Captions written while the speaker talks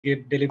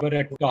deliver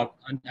a talk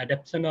on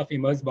adaptation of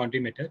immersed boundary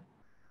method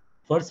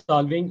for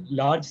solving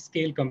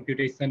large-scale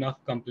computation of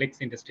complex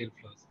industrial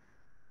flows.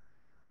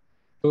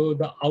 So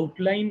the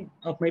outline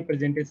of my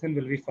presentation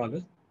will be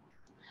follows.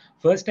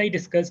 First, I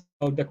discuss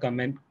about the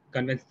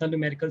conventional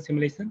numerical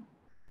simulation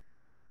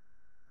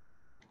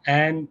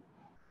and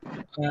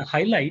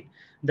highlight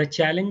the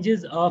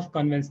challenges of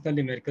conventional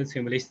numerical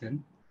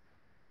simulation,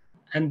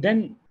 and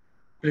then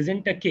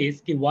present a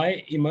case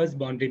why immersed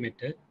boundary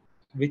method,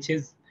 which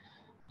is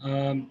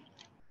um,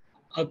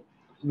 a,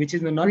 which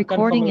is a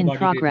non-conformal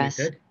body grid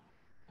method,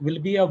 will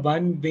be a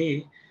one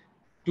way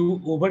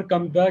to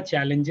overcome the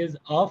challenges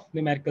of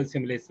numerical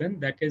simulation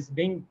that is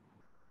being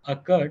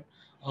occurred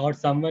or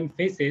someone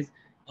faces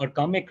or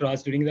come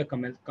across during the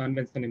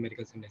conventional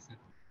numerical simulation.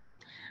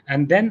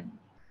 And then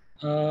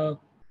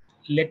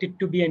let it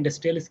to be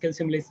industrial scale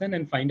simulation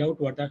and find out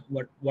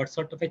what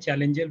sort of a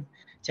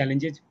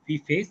challenges we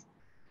face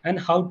and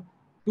how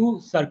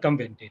to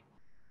circumvent it.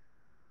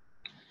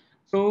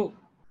 So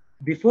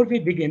before we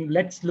begin,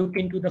 let's look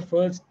into the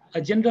first,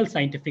 a general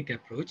scientific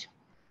approach.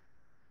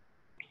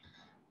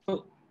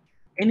 So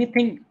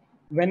anything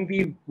when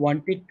we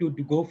wanted to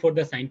go for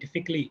the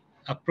scientifically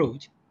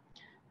approach,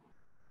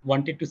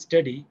 wanted to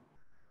study,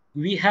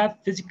 we have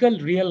physical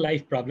real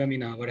life problem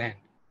in our hand.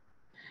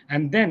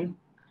 And then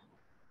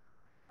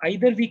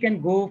either we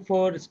can go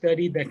for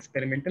study the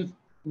experimental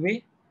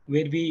way,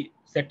 where we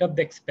set up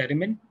the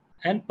experiment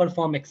and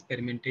perform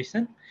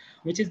experimentation,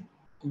 which is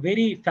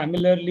very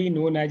familiarly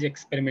known as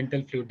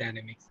experimental fluid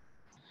dynamics.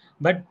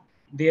 But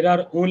there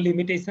are own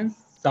limitations.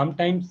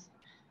 Sometimes,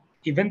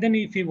 even then,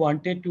 if we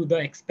wanted to the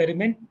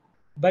experiment,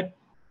 but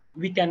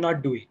we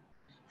cannot do it.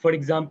 For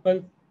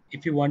example,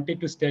 if you wanted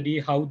to study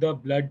how the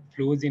blood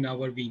flows in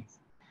our veins,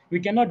 we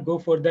cannot go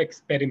for the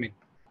experiment.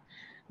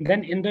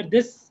 Then under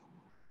this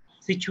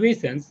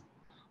situations,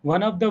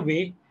 one of the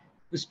way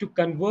is to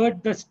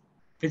convert the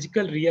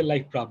physical real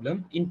life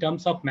problem in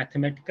terms of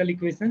mathematical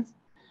equations,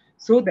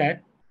 so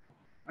that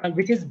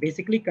which is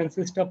basically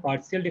consist of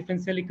partial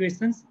differential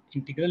equations,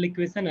 integral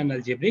equation, and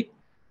algebraic,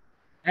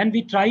 and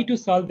we try to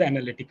solve the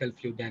analytical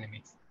fluid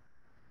dynamics.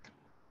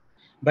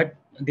 But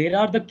there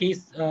are the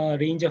case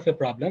range of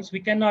problems we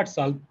cannot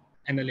solve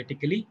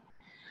analytically,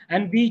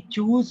 and we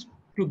choose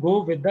to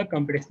go with the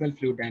computational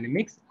fluid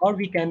dynamics, or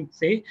we can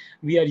say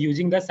we are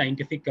using the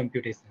scientific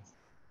computations.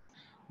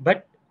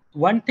 But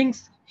one thing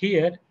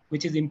here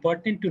which is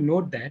important to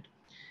note, that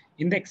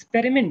in the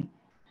experiment,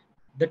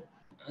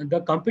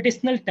 the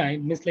computational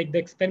time means like the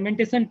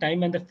experimentation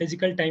time and the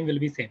physical time will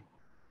be same.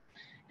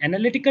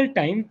 Analytical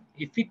time,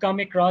 if we come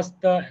across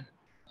the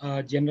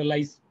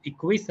generalized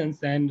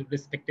equations and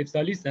respective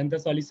solution, the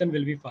solution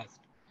will be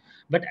fast.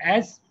 But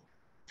as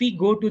we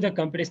go to the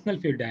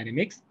computational fluid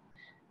dynamics,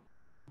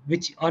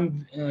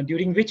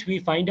 during which we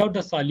find out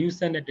the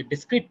solution at the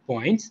discrete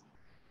points,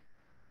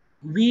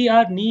 we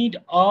are need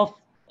of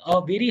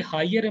a very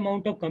higher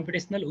amount of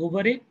computational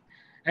overhead,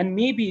 and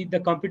maybe the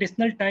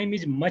computational time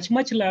is much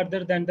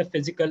larger than the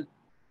physical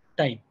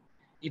time.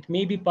 It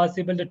may be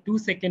possible that 2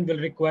 seconds will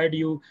require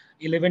you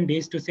 11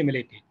 days to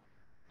simulate it.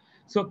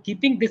 So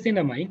keeping this in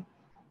mind,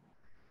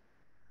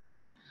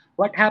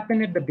 what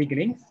happened at the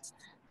beginnings,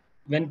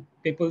 when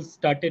people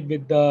started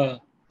with the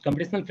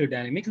computational fluid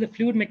dynamics, the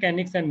fluid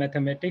mechanics and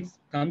mathematics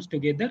comes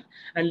together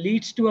and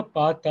leads to a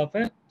path of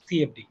a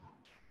CFD.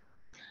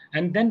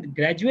 And then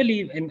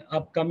gradually in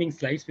upcoming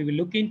slides, we will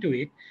look into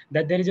it,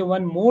 that there is a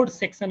one more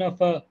section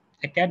of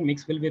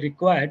academics will be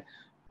required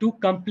to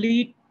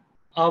complete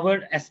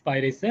our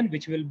aspiration,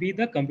 which will be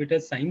the computer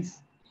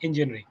science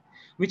engineering,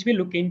 which we'll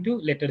look into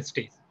later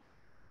stage.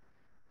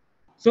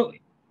 So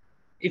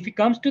if it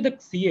comes to the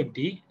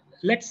CFD,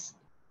 let's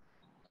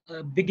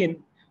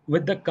begin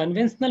with the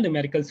conventional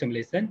numerical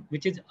simulation,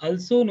 which is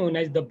also known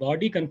as the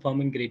body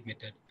conforming grid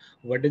method.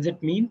 What does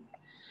it mean?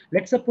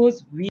 Let's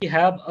suppose we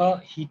have a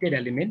heated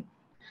element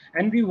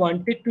and we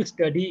wanted to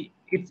study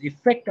its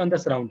effect on the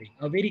surrounding,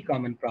 a very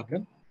common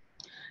problem.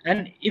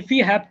 And if we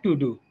have to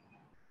do,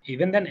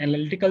 even then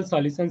analytical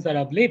solutions are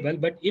available,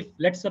 but if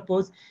let's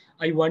suppose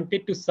I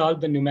wanted to solve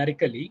the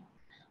numerically,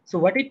 so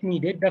what it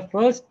needed, the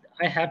first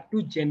I have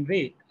to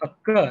generate a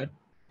curve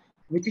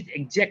which is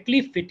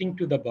exactly fitting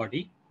to the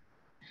body.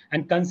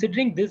 And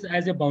considering this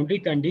as a boundary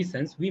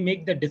conditions, we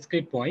make the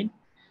discrete point,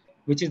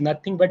 which is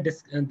nothing but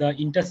this, the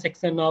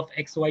intersection of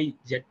x, y,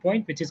 z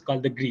point, which is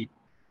called the grid.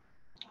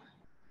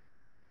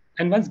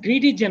 And once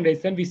grid is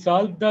generated, we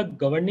solve the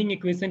governing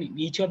equation in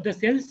each of the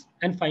cells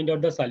and find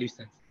out the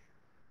solutions.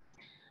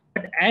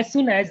 But as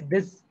soon as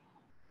this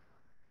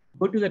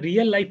go to the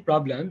real life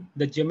problem,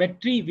 the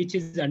geometry which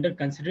is under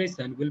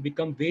consideration will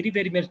become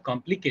very much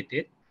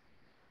complicated,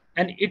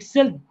 and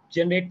itself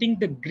generating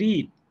the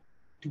grid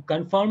to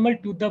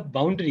conformal to the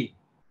boundary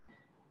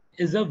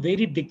is a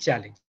very big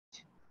challenge,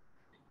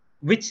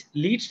 which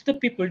leads the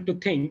people to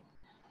think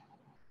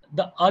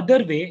the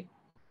other way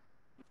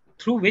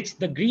through which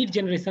the grid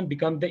generation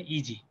becomes the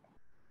easy.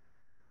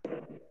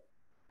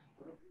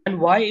 And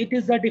why it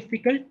is that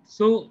difficult?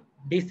 So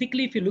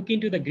basically, if you look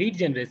into the grid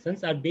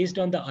generations are based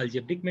on the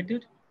algebraic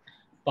method,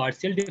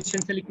 partial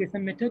differential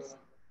equation methods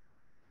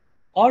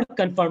or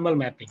conformal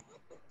mapping,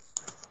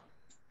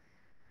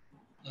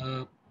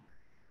 uh,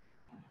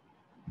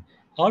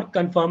 or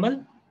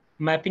conformal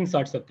mapping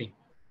sorts of thing.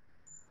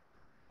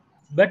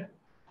 But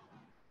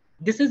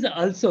this is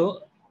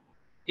also,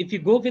 if you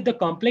go with the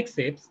complex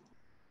shapes,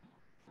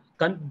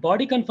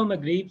 body conformal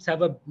grids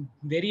have a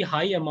very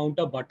high amount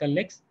of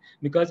bottlenecks,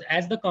 because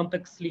as the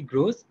complexity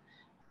grows,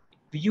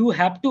 you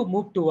have to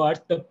move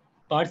towards the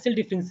partial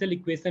differential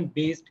equation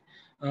based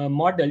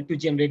model to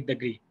generate the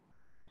grid,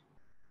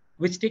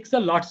 which takes a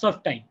lots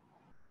of time.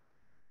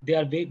 They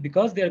are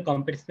because they are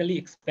computationally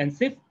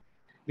expensive,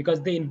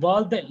 because they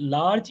involve the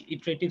large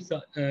iterative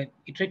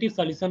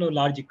solution of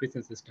large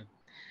equation system.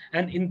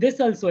 And in this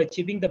also,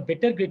 achieving the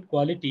better grid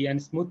quality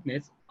and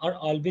smoothness are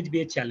always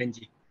be a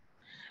challenging.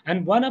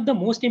 And one of the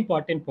most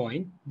important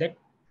point that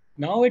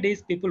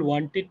nowadays people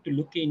wanted to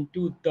look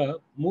into the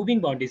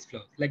moving boundaries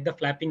flows, like the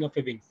flapping of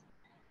a wings.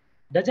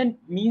 Doesn't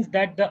means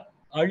that the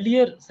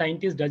earlier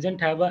scientist doesn't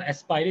have a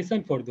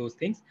aspiration for those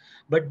things,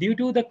 but due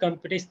to the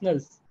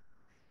computational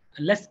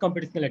less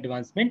computational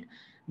advancement,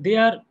 they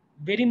are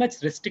very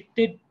much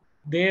restricted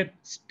their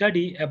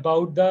study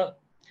about the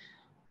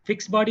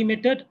fixed body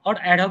method or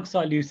ad hoc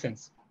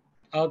solutions.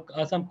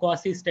 Some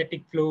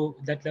quasi-static flow,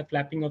 that's the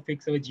flapping of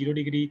fix over 0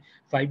 degree,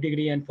 5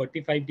 degree, and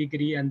 45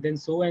 degree, and then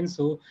so and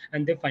so,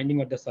 and the finding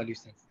of the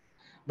solutions.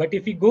 But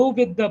if we go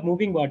with the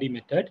moving body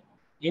method,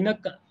 in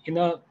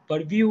a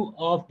purview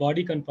of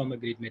body conformal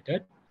grid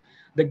method,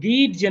 the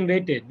grid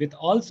generated with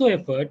also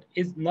effort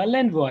is null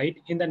and void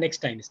in the next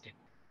time step.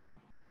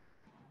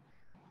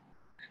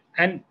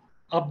 And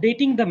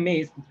updating the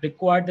maze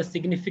required the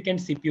significant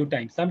CPU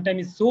time.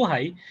 Sometimes it's so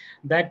high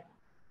that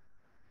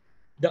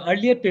the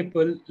earlier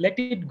people let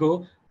it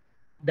go,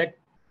 that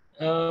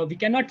we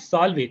cannot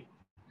solve it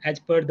as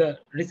per the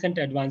recent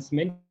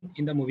advancement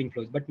in the moving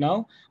flows. But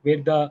now,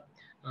 where the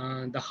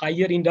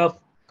higher end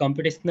of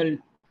computational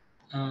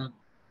uh,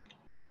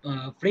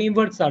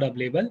 frameworks are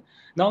available,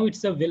 now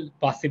it's a will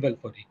possible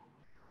for it.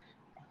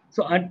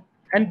 So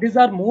and these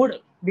are more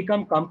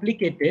become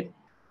complicated,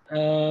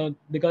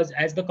 because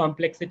as the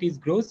complexities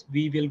grows,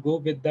 we will go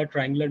with the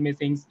triangular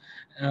meshings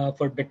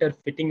for better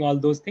fitting all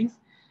those things.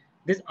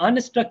 This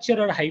unstructured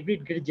or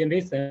hybrid grid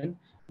generation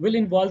will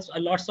involve a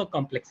lots of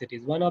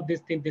complexities. One of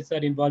these things, these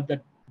are involved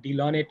the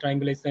Delaunay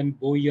triangulation,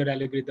 Boyer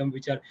algorithm,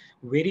 which are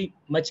very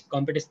much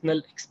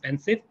computational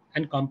expensive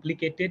and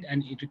complicated,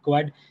 and it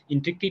required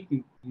intricate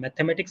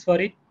mathematics for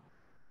it.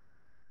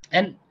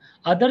 And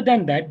other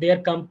than that, they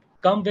are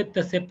come with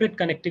the separate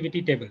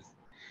connectivity tables.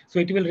 So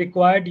it will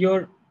require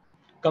your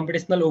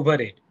computational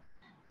overhead.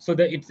 So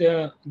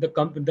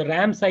the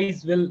RAM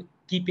size will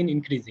keep in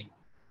increasing.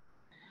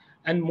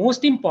 And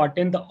most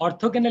important, the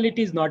orthogonality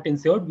is not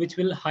ensured, which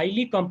will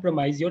highly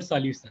compromise your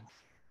solutions.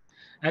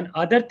 And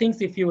other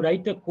things, if you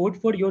write the code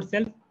for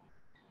yourself,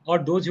 or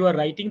those who are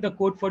writing the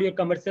code for your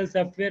commercial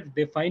software,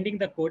 they're finding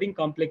the coding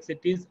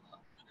complexities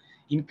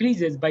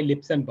increases by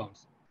leaps and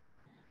bounds.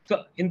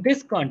 So in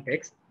this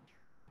context,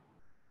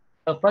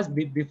 first,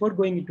 before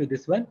going into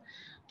this one,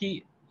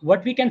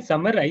 what we can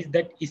summarize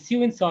that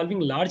issue in solving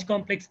large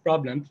complex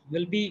problems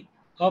will be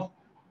of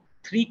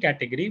three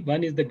categories.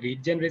 One is the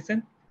grid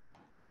generation.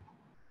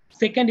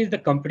 Second is the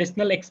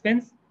computational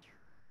expense.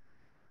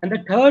 And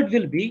the third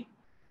will be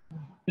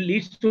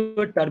leads to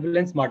a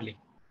turbulence modeling.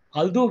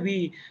 Although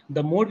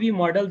the more we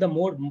model, the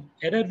more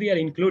error we are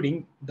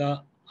including,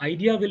 the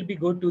idea will be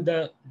go to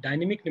the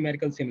direct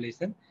numerical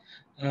simulations.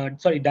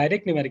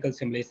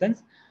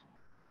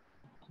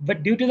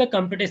 But due to the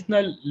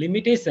computational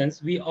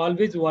limitations, we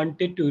always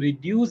wanted to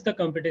reduce the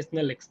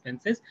computational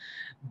expenses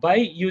by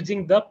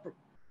using the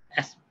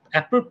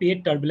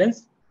appropriate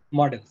turbulence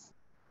models.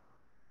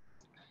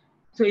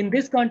 So in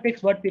this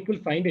context, what people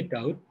find it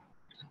out,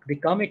 they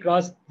come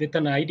across with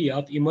an idea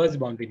of immersed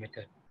boundary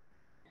method.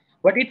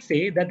 What it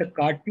says that the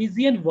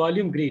Cartesian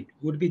volume grid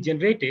would be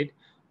generated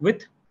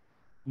with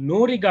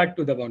no regard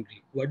to the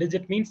boundary. What does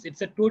it mean?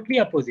 It's a totally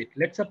opposite.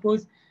 Let's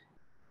suppose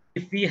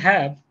if we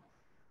have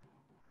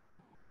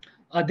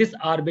this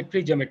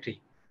arbitrary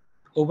geometry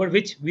over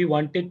which we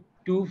wanted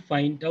to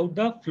find out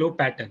the flow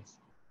patterns.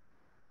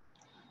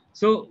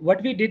 So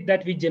what we did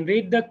that we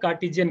generate the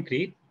Cartesian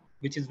grid,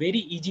 which is very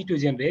easy to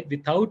generate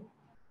without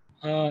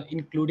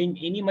including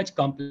any much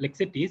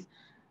complexities,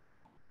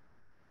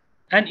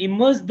 and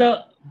immerse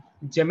the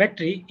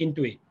geometry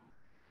into it.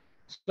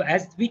 So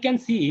as we can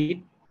see it,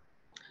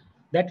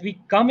 that we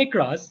come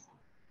across,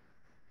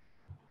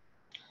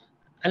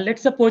 and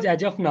let's suppose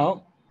as of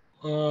now,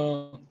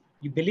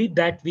 you believe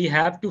that we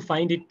have to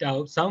find it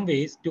out some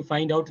ways to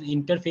find out the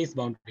interface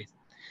boundaries.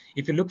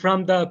 If you look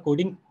from the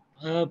coding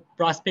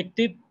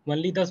perspective,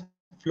 only the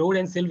floor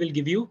and cell will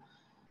give you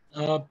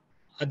uh,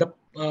 the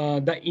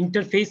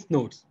interface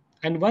nodes.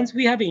 And once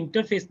we have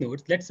interface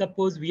nodes, let's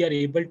suppose we are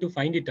able to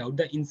find it out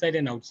the inside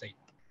and outside.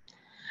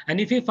 And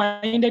if we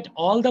find that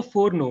all the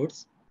four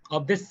nodes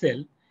of this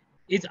cell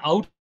is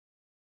outside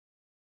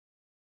the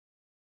interface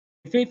node,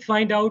 and if we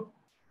find out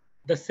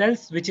the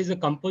cells which is a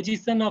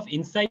composition of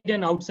inside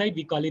and outside,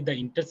 we call it the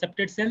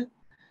intercepted cell.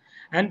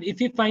 And if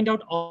we find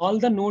out all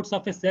the nodes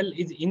of a cell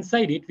is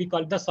inside it, we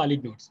call it the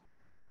solid nodes.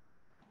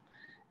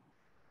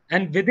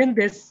 And within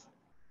this,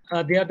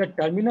 there are the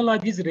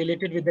terminologies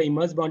related with the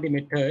immerse boundary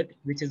method,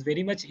 which is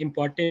very much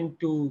important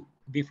to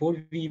before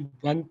we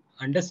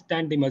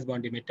understand the immerse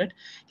boundary method.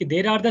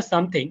 There are the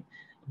something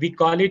we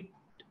call it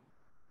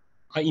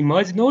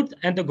immerse nodes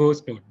and the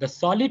ghost node. The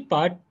solid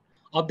part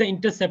of the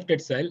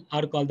intercepted cell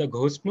are called the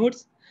ghost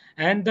nodes,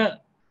 and the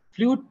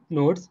fluid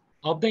nodes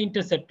of the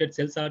intercepted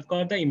cells are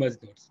called the immerse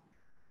nodes.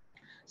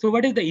 So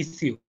what is the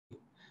issue?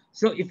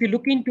 So if you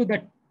look into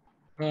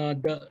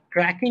the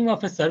tracking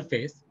of a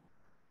surface,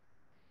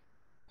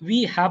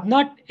 we have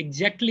not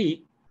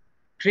exactly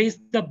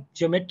traced the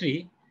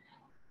geometry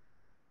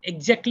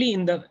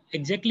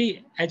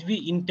exactly as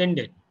we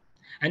intended.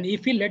 And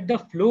if we let the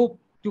flow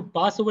to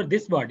pass over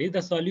this body,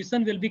 the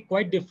solution will be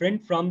quite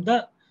different from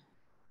the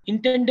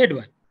intended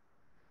one.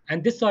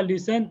 And this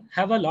solution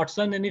have a lots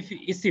of an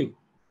issue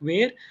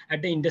where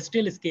at the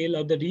industrial scale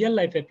or the real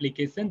life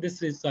application, this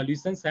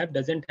solutions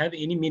doesn't have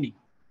any meaning.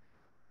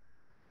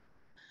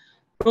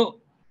 So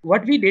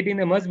what we did in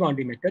the merge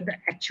boundary method, the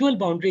actual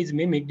boundary is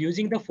mimicked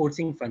using the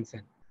forcing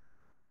function.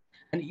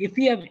 And if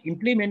we have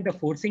implement the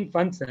forcing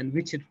function,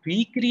 which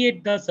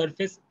recreate the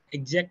surface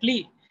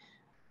exactly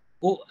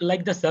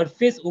like the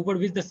surface over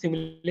which the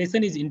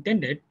simulation is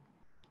intended,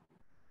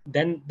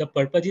 then the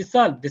purpose is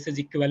solved. This is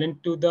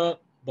equivalent to the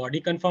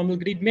body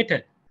conformal grid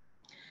method.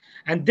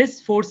 And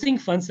this forcing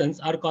functions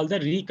are called the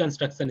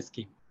reconstruction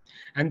scheme.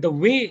 And the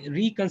way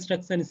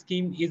reconstruction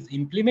scheme is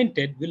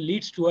implemented will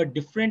lead to a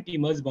different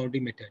immerse boundary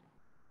method.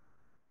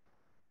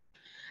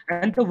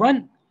 And the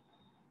one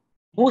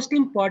most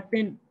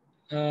important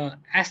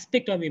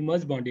aspect of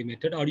immerse boundary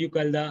method, or you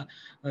call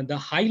the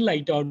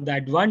highlight or the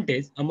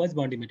advantage immerse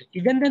boundary method,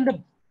 even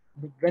then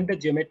when the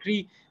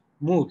geometry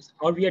moves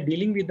or we are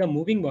dealing with the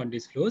moving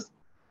boundaries flows,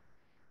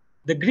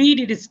 the grid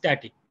it is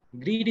static,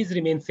 grid is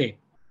remain same.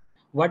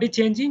 What is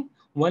changing?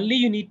 Only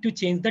you need to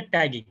change the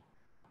tagging.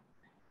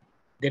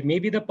 There may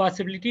be the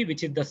possibility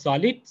which is the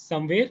solid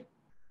somewhere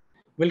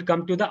will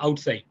come to the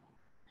outside.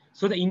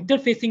 So the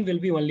interfacing will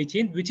be only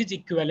changed, which is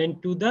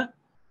equivalent to the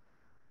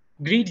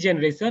grid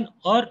generation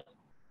or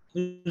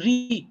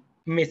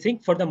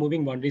remeshing for the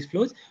moving boundaries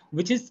flows,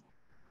 which is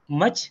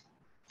much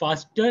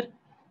faster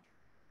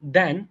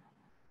than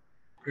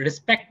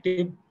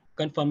respective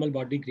conformal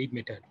boundary grid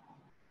method.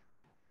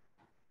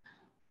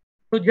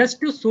 So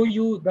just to show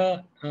you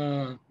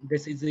the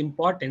this is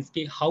importance,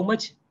 how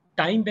much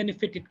time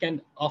benefit it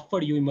can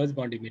offer you immerse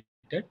boundary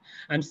method.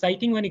 I'm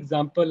citing one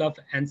example of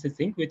ANSYS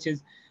Inc., which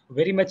is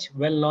very much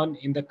well known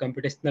in the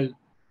computational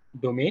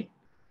domain.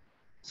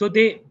 So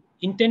they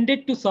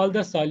intended to solve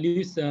the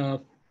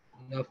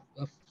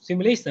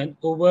simulation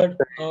over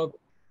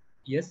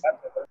yes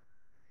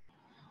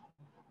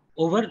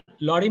over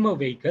Lorimer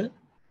vehicle,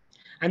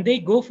 and they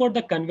go for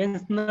the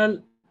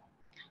conventional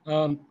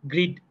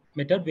grid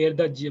method where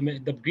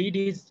the grid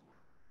is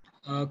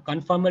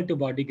conformal to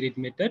body grid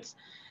methods,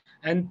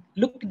 and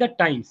look at the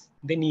times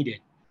they needed.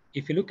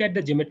 If you look at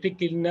the geometric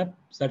cleanup,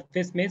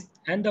 surface mesh,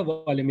 and the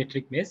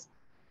volumetric mesh,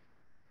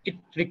 it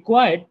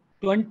required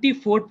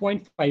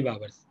 24.5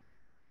 hours.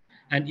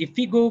 And if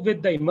we go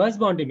with the immerse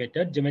boundary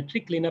method,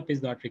 geometric cleanup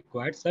is not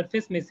required,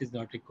 surface mesh is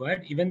not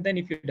required. Even then,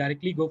 if you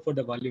directly go for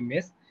the volume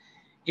mesh,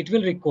 it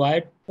will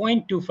require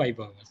 0.25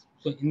 hours.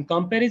 So in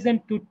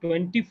comparison to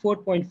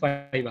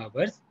 24.5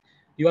 hours,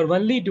 you are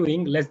only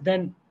doing less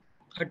than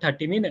a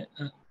 30 minutes.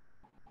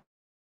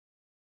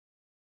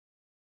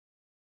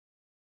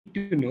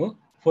 To know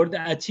for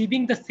the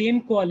achieving the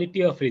same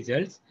quality of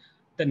results,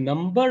 the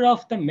number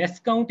of the mesh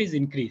count is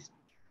increased.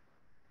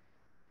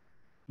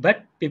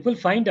 But people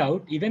find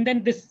out even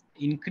then this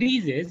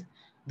increases,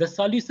 the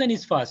solution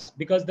is fast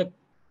because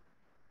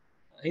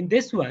in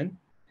this one,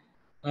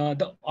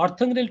 the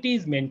orthogonality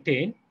is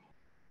maintained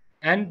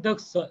and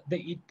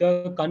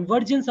the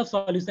convergence of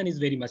solution is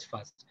very much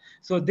fast.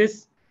 So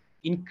this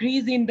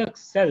increase in the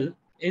cell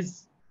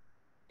is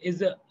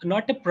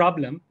not a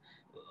problem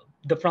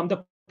from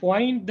the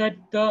point that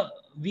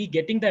we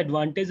getting the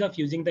advantage of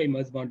using the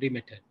immerse boundary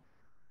method.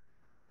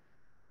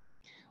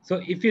 So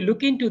if you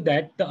look into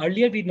that, the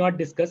earlier we not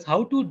discussed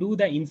how to do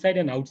the inside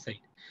and outside.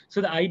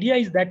 So the idea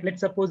is that let's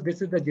suppose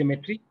this is the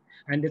geometry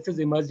and this is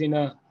immersed in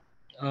a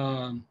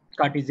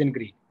Cartesian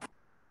grid.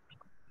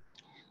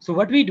 So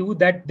what we do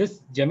that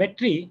this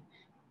geometry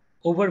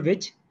over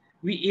which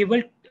we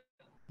able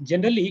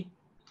generally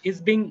is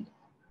being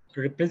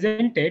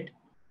represented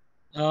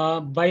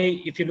by,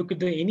 if you look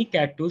at any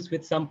CAD tools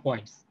with some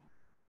points.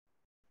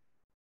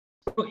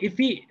 So if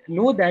we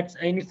know that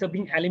and it's a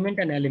being element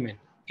and element,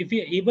 if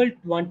we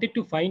wanted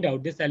to find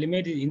out this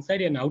element is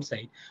inside and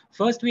outside,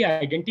 first we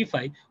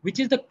identify which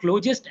is the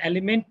closest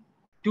element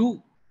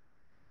to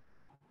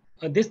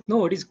this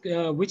node is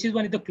which is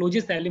one of the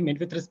closest element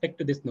with respect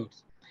to this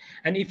nodes.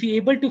 And if you're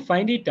able to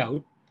find it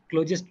out,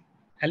 closest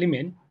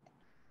element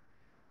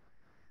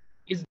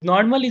is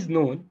normal is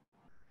known.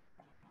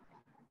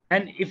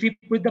 And if we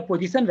put the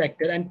position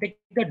vector and take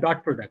the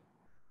dot product,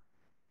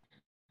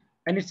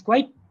 and it's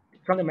quite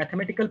from the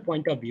mathematical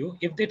point of view,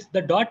 if it's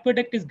the dot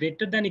product is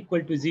greater than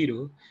equal to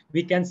 0,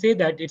 we can say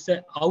that it's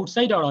a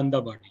outside or on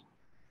the body.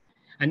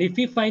 And if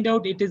we find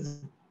out it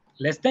is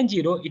less than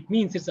 0, it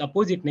means it's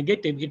opposite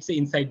negative, it's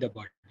inside the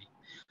body.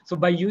 So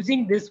by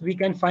using this, we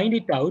can find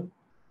it out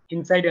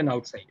inside and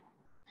outside.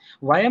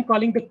 Why I'm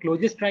calling the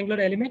closest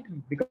triangular element?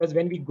 Because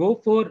when we go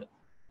for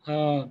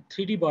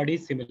 3D body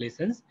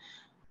simulations,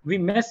 we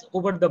mesh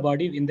over the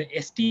body in the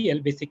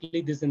STL.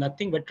 Basically, this is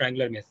nothing but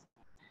triangular mesh.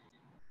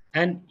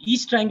 And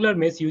each triangular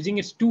mesh using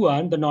its two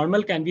arms, the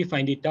normal can be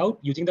find it out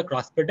using the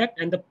cross product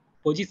and the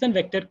position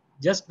vector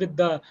just with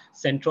the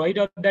centroid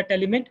of that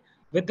element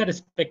with the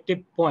respective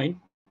point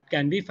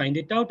can we find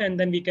it out, and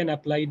then we can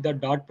apply the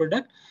dot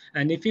product.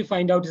 And if we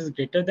find out it is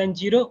greater than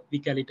 0, we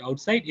call it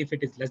outside. If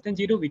it is less than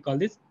 0, we call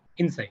this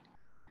inside.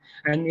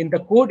 And in the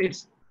code,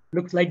 it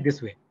looks like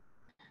this way.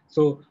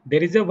 So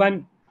there is a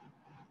one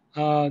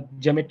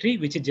geometry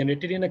which is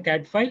generated in a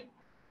CAD file,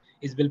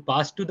 is will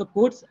pass to the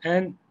codes,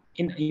 and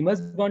in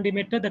immersed boundary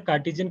method, the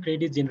Cartesian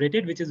grid is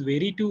generated, which is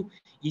very too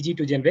easy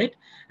to generate.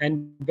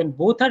 And when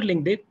both are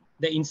linked,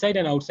 the inside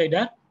and outside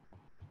are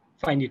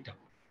find it out.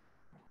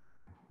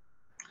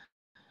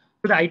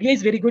 So the idea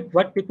is very good.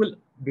 What people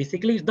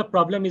basically is the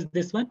problem is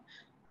this one.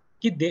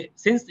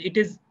 Since it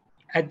is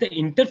at the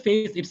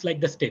interface, it's like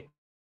the step.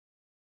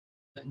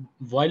 It's a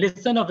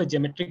violation of a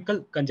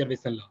geometrical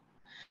conservation law.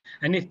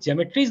 And if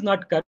geometry is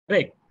not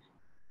correct,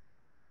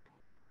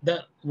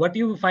 what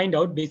you find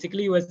out,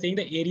 basically you are saying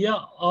the area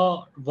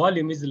or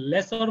volume is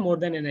less or more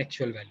than an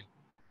actual value.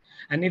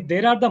 And if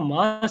there are the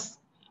mass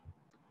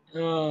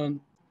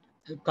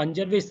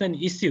conservation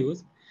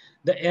issues,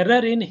 the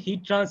error in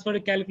heat transfer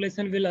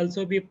calculation will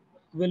also be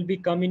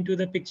come into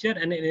the picture,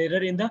 and an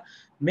error in the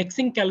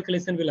mixing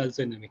calculation will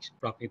also in the mix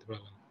problem.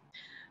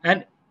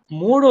 And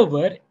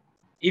moreover,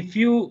 if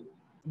you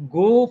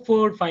go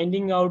for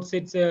finding out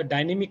its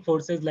dynamic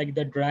forces like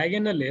the drag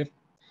and the lift,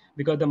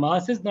 because the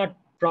mass is not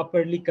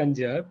properly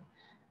conserved,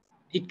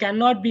 it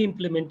cannot be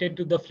implemented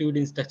to the fluid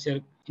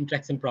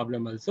interaction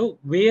problem also,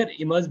 where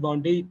immersed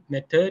boundary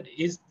method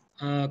is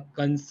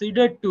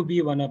considered to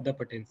be one of the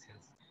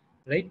potentials,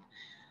 right?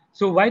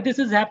 So why this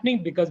is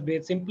happening? Because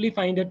we simply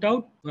find it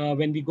out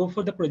when we go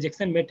for the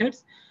projection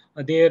methods.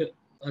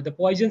 The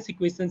Poisson's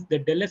equations, the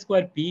del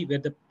square P, where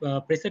the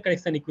pressure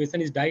correction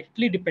equation is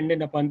directly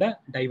dependent upon the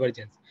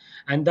divergence,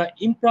 and the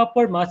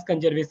improper mass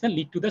conservation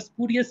lead to the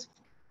spurious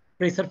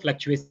pressure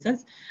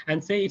fluctuations,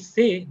 and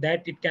say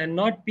that it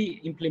cannot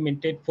be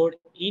implemented for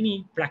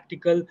any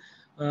practical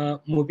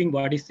moving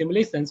body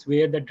simulations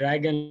where the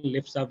drag and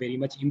lifts are very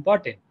much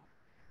important.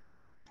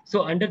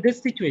 So under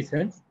these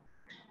situations,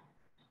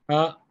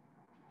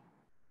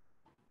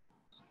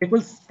 people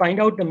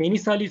find out the many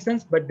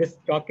solutions, but this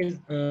talk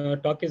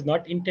is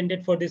not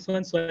intended for this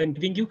one. So I'm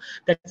giving you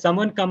that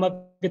someone come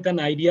up with an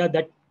idea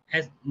that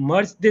has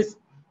merged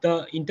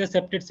the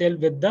intercepted cell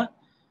with the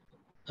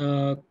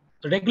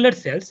regular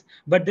cells,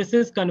 but this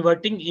is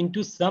converting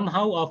into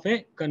somehow of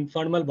a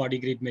conformal body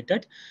grid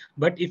method.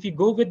 But if you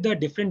go with the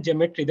different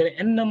geometry, there are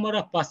n number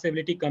of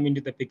possibility come into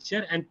the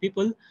picture, and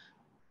people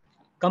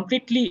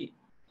completely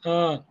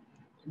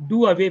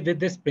do away with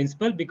this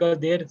principle because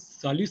their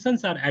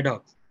solutions are ad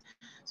hoc.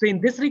 So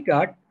in this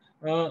regard,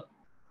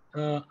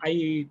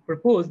 I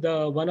propose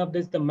one of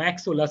this, the Mac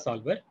Sola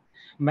solver.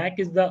 Mac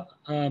is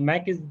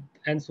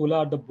and Sola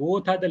are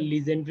both are the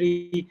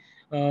legendary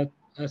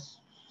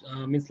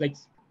means like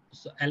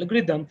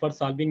algorithm for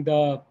solving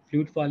the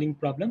fluid falling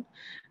problem.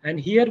 And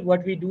here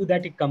what we do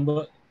that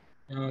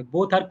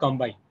both are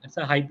combined. It's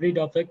a hybrid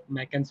of a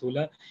Mac and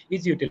Sola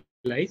is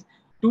utilized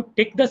to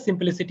take the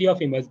simplicity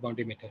of immersed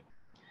boundary method.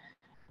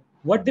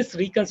 What this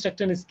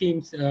reconstruction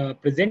schemes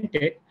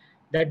presented,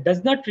 that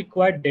does not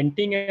require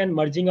denting and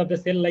merging of the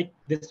cell like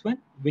this one,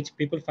 which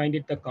people find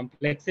it the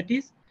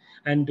complexities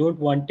and don't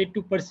want it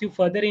to pursue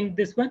further in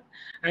this one.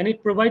 And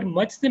it provides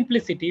much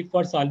simplicity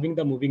for solving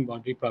the moving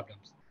boundary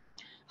problems.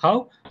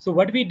 How? So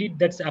what we did,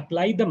 that's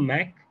apply the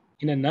MAC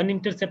in a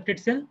non-intercepted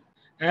cell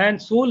and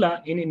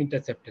SOLA in an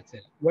intercepted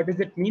cell. What does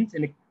it mean?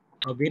 In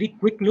a very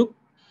quick look,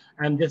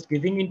 I'm just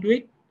giving into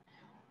it.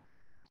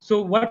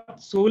 So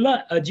what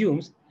SOLA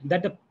assumes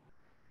that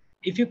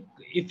if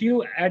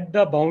you add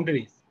the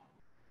boundaries,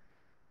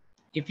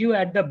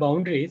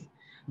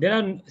 there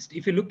are,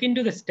 if you look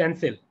into the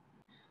stencil,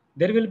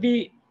 there will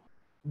be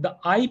the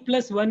I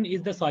plus 1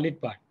 is the solid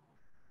part.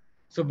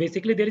 So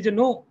basically there is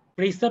no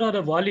pressure or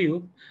a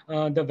volume,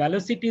 the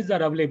velocities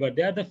are available.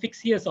 They are the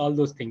fixtures, all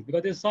those things,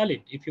 because they're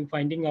solid. If you're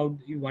finding out,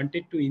 you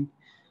wanted to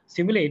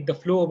simulate the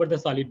flow over the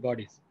solid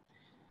bodies.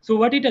 So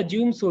what it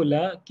assumes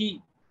SOLA,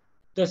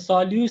 the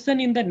solution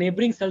in the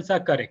neighboring cells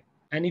are correct.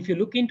 And if you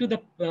look into the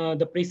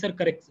pressure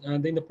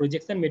in the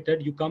projection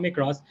method, you come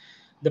across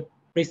the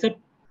pressure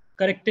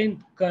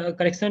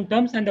correction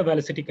terms and the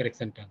velocity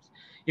correction terms.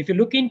 If you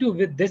look into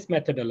with this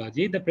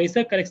methodology, the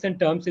pressure correction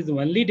terms is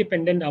only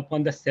dependent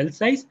upon the cell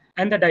size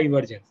and the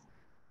divergence.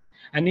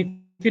 And if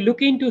you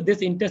look into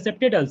this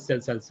intercepted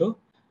cells also,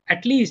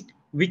 at least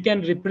we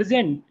can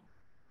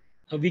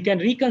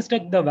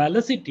reconstruct the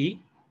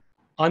velocity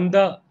on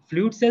the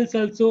fluid cells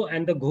also,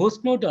 and the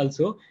ghost node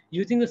also,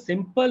 using the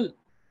simple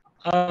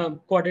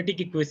quadratic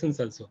equations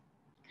also.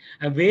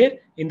 And where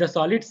in the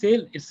solid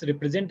cell, it's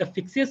represent the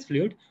fixous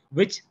fluid,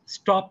 which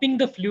stopping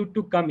the fluid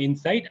to come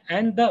inside,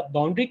 and the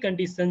boundary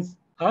conditions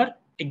are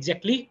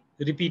exactly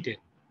repeated.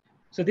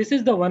 So this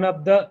is the one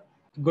of the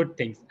good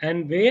things.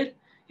 And where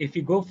if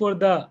you go for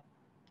the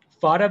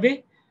far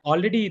away,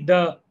 already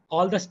the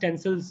all the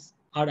stencils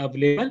are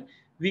available.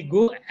 We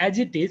go as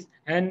it is,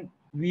 and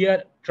we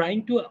are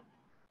trying to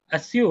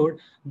assure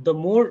the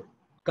more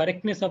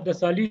correctness of the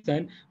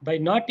solution by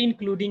not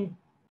including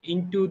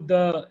into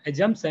the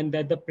assumption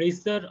that the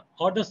pressure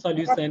or the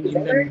solution in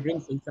the neighboring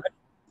cells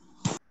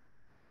are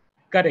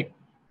correct.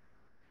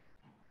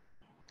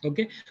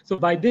 Okay, so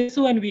by this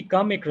one we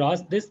come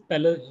across this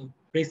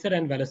pressure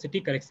and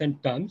velocity correction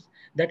terms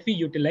that we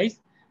utilize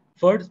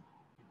for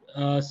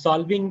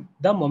solving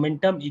the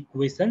momentum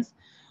equations,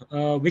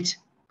 which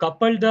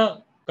couple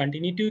the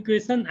continuity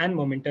equation and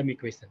momentum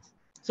equations.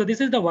 So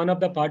this is the one of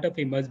the part of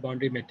immersed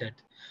boundary method.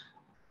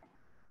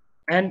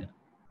 And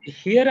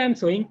here I'm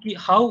showing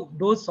how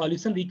those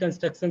solution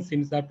reconstruction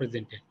schemes are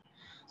presented.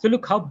 So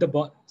look how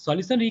the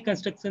solution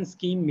reconstruction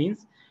scheme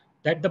means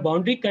that the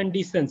boundary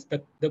conditions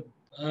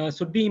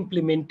should be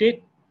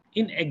implemented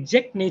in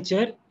exact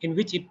nature in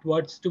which it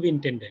was to be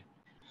intended.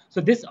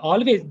 So this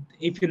always,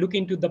 if you look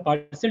into the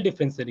partial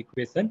differential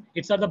equation,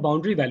 it's the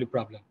boundary value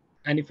problem.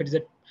 And if it is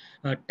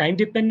a time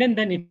dependent,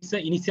 then it's an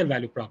initial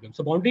value problem.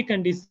 So boundary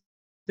condition,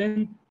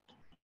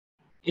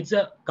 it's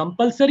a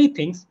compulsory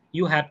things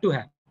you have to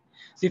have.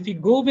 So if you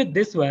go with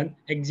this one,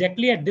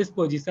 exactly at this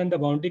position, the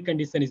boundary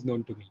condition is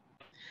known to me.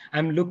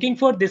 I'm looking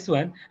for this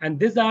one, and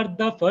these are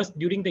the first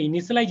during the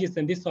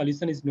initialization, this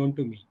solution is known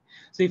to me.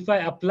 So if I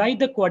apply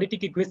the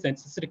quadratic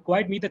equations, it's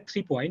required me the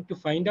 3 point to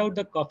find out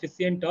the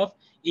coefficient of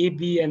A,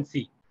 B, and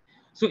C.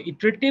 So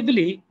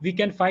iteratively, we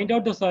can find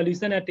out the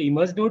solution at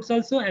immersed nodes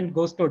also and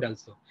ghost node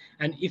also.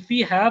 And if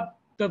we have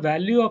the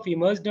value of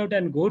immersed node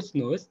and ghost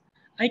nodes,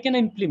 I can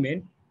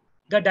implement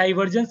the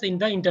divergence in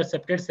the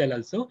intercepted cell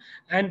also,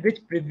 and which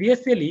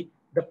previously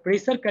the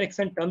pressure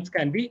correction terms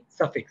can be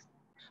suffixed.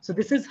 So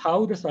this is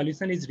how the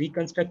solution is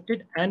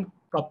reconstructed and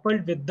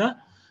coupled with the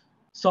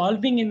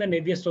solving in the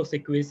Navier-Stokes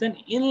equation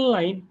in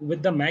line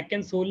with the Mach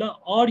and Sola,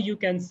 or you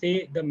can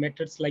say the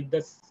methods like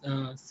the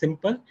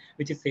simple,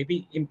 which is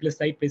maybe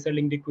implicit pressure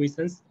linked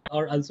equations,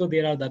 or also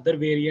there are the other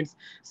variants,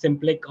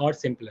 simplex or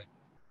simpler.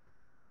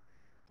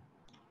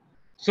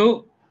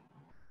 So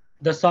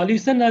the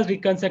solution is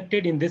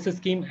reconstructed in this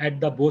scheme at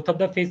the both of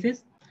the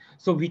phases.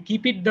 So we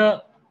keep it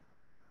the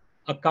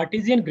a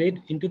Cartesian grid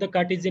into the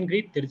Cartesian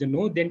grid. There is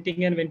no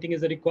denting and venting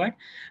is required.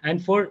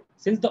 And for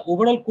since the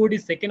overall code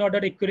is second order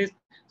accuracy,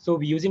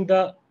 so using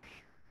the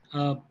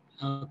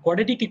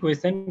quadratic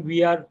equation,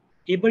 we are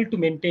able to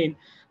maintain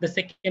the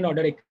second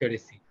order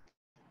accuracy.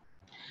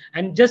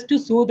 And just to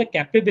show the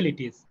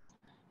capabilities,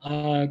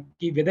 whether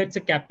it's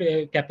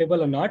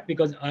capable or not,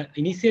 because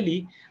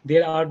initially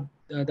there are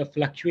the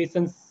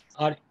fluctuations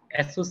are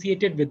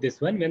associated with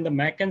this one. When the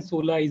Mach and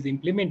Sola is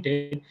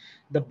implemented,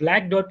 the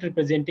black dot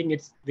representing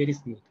it's very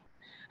smooth.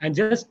 And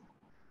just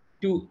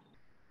to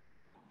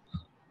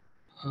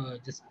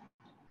just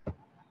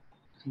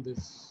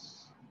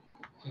this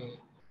uh,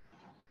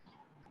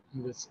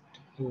 this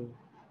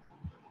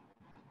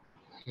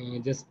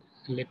just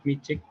let me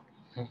check.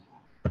 Uh,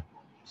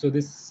 so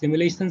these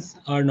simulations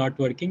are not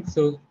working.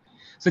 So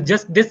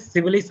just these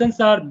simulations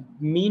are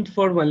meant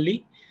for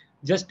only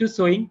just to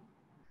showing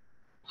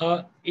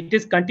it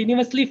is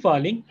continuously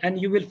falling, and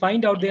you will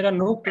find out there are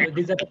no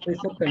these are the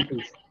pressure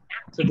contours.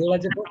 So there are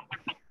just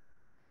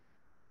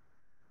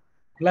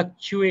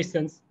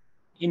fluctuations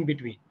in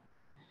between.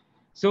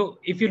 So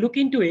if you look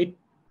into it,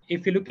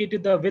 if you look into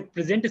the with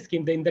present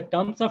scheme, then in the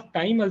terms of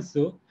time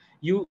also,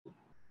 you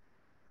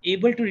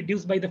able to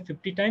reduce by the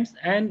 50 times,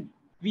 and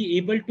we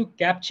able to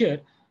capture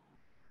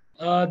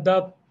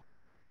the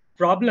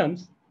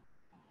problems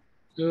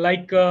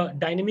like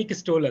dynamic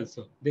stall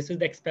also. This is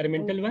the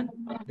experimental one.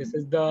 This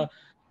is the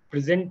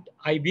present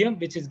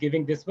IBM, which is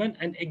giving this one.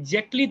 And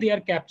exactly they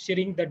are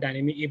capturing the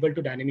dynamic, able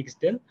to dynamic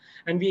stall.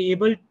 And we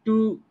able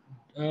to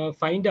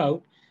find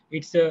out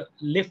it's a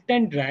lift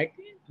and drag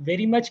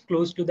very much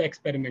close to the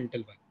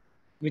experimental one,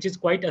 which is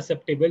quite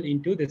acceptable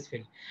into this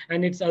field.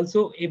 And it's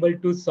also able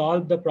to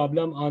solve the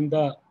problem on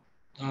the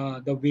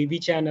wavy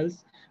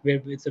channels,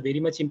 where it's a very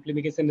much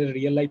implementation in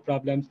real life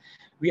problems.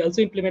 We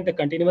also implement the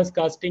continuous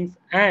castings,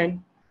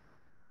 and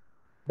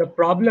the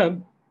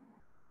problem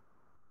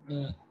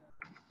uh,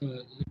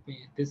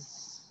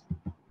 this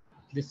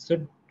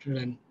should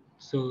run.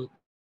 So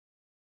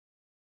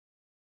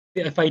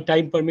if I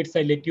time permits,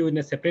 I let you in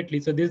a separately.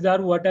 So these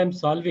are what I'm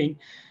solving.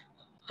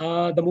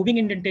 The moving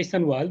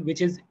indentation wall,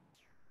 which is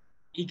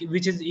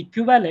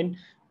equivalent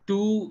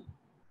to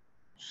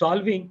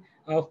solving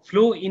a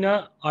flow in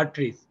a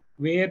arteries,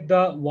 where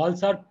the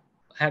walls are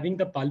having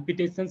the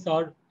palpitations,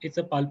 or it's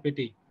a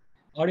palpitating,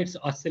 or it's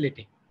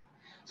oscillating.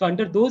 So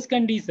under those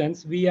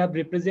conditions, we have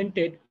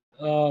represented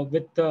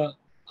with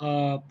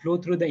flow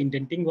through the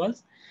indenting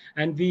walls,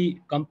 and we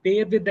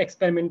compare with the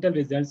experimental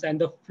results, and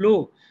the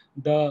flow,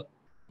 the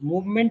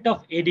movement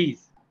of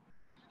eddies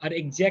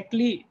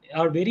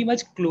are very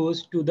much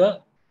close to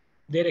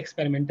their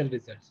experimental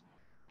results.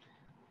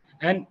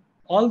 And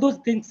all those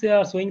things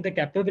are showing the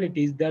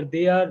capabilities that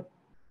they are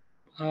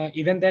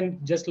even then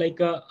just like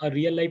a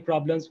real life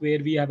problems where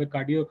we have a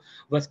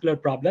cardiovascular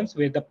problems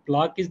where the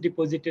plaque is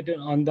deposited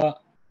on the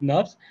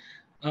nerves,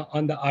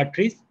 on the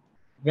arteries.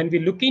 When we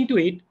look into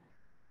it,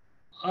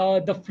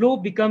 the flow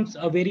becomes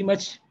a very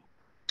much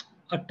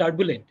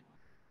turbulent.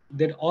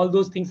 That all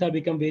those things have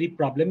become very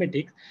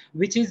problematic,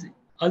 which is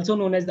also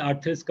known as the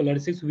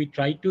arteriosclerosis. We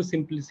try to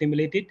simply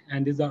simulate it,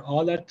 and these are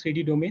all our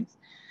 3D domains,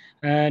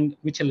 and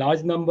which a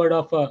large number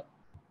of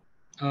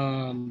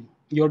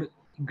your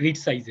grid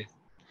sizes.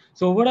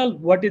 So overall,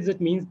 what is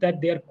it means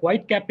that they are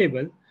quite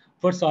capable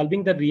for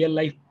solving the real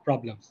life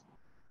problems.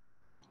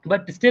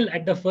 But still,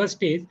 at the first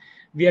stage,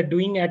 we are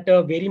doing at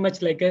a very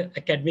much like a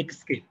academic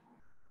scale.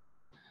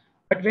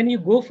 But when you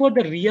go for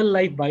the real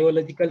life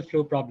biological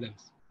flow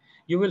problems,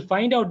 you will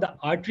find out the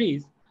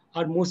arteries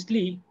are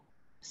mostly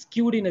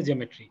skewed in a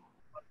geometry.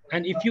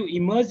 And if you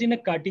immerse in a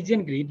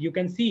Cartesian grid, you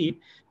can see it,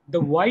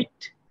 the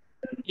white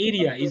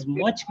area is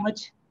much,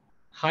 much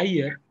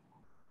higher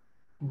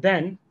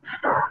than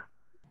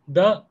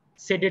the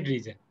shaded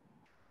region.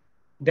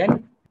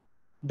 Then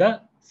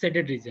the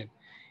shaded region.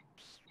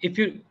 If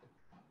you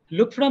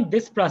look from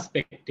this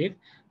perspective,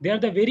 they are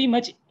the very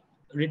much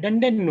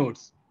redundant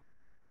nodes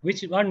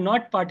which are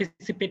not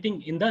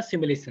participating in the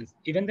simulations.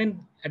 Even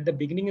then, at the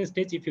beginning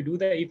stage, if you do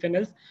the if and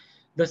else,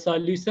 the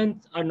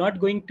solutions are not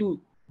going to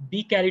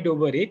be carried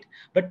over it,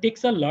 but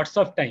takes a lots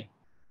of time.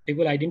 They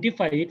will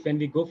identify it when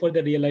we go for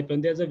the real life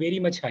problem. There's a very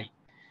much high.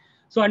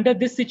 So under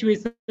this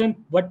situation,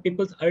 what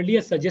people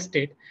earlier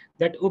suggested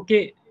that,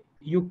 okay,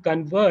 you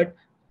convert,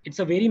 it's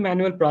a very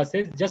manual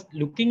process. Just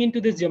looking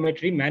into this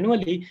geometry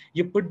manually,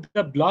 you put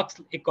the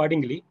blocks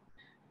accordingly,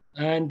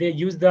 and they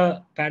use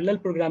the parallel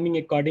programming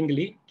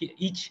accordingly.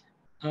 Each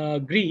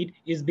grid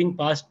is being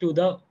passed to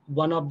the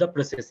one of the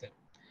processor.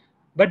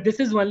 But this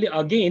is only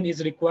again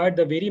is required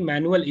the very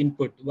manual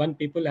input. One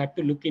people have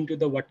to look into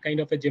the what kind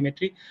of a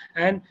geometry,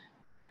 and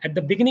at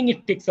the beginning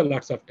it takes a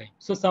lots of time.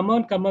 So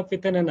someone come up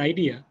with an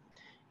idea,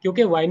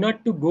 okay, why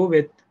not to go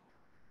with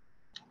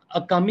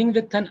coming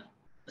with an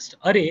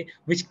array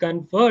which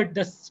convert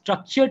the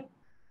structured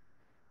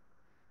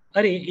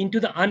array into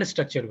the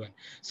unstructured one.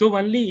 So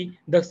only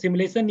the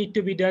simulation need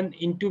to be done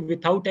into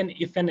without an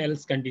if and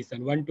else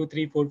condition. 1, 2,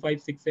 3, 4,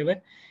 5, 6,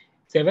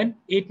 7,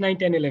 8, 9,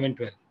 10, 11,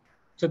 12.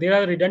 So there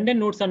are redundant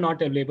nodes are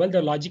not available.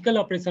 The logical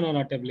operation are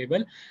not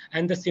available,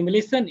 and the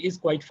simulation is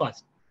quite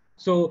fast.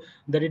 So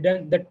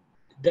the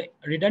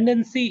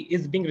redundancy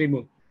is being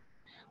removed.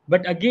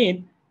 But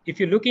again, if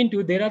you look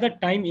into, there are the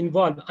time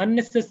involved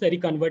unnecessary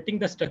converting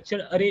the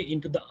structured array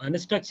into the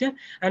unstructured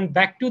and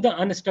back to the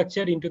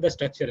unstructured into the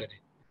structured array.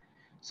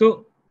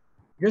 So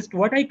just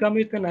what I come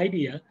with an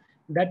idea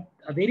that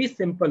a very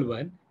simple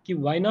one,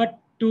 why not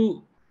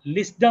to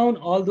list down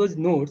all those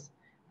nodes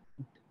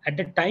at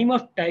the time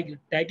of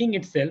tagging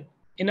itself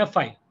in a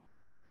file.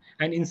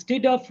 And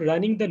instead of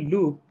running the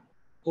loop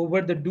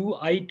over the do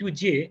I to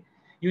j,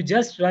 you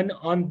just run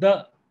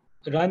the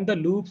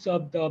loops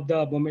of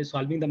the moment,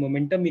 solving the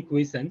momentum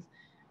equations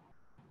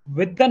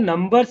with the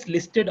numbers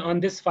listed on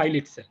this file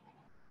itself.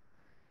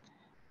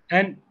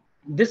 And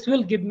this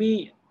will give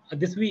me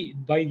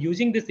by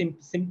using this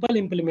simple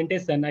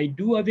implementation, I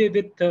do away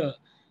with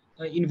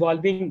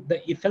involving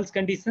the if else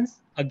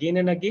conditions again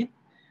and again.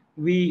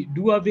 We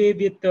do away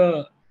with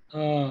uh,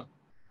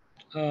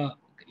 uh,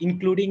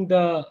 including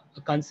the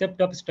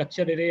concept of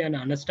structured array and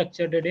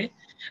unstructured array,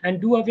 and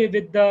do away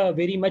with the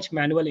very much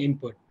manual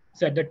input.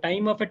 So at the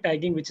time of a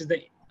tagging, which is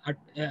the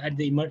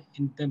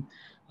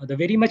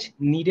very much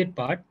needed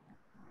part,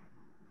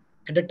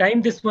 at the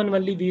time this one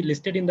only we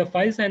listed in the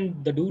files,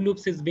 and the do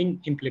loops is being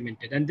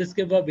implemented, and this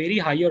give a very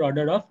higher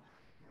order of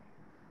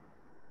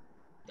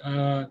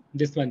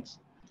this one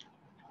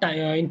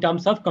in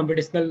terms of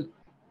computational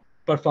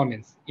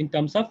performance, in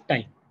terms of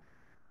time.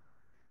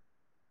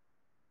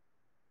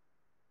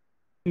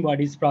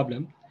 Bodies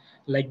problem,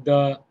 like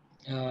the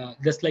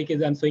just like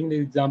as I'm showing the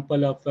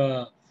example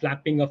of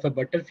flapping of a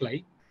butterfly.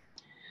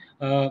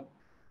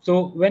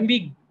 So when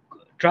we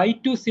try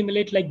to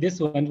simulate like this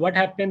one, what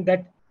happened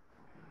that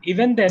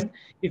even then,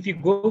 if you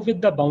go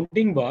with the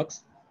bounding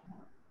box,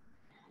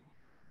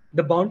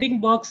 the bounding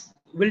box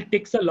will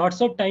takes a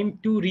lots of time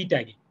to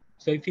retagging.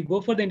 So if you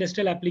go for the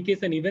industrial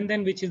application, even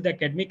then, which is the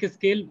academic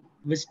scale,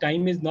 which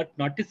time is not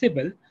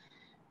noticeable,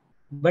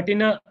 but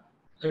in a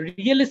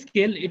real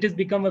scale, it has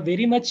become a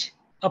very much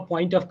a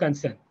point of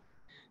concern.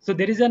 So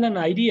there is an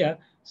idea.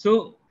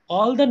 So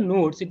all the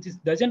nodes,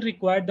 doesn't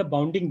require the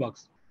bounding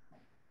box.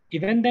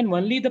 Even then,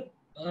 only the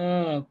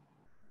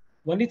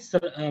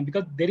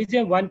because there is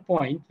a one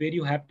point where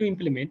you have to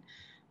implement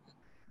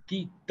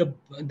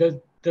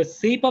the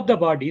shape of the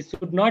body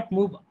should not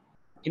move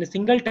in a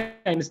single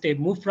time step,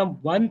 move from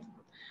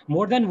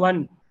more than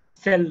one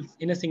cell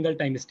in a single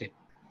time step.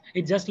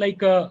 It's just like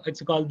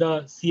it's called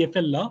the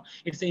CFL law.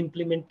 It's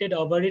implemented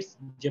over its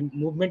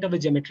movement of a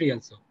geometry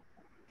also.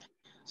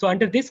 So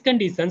under these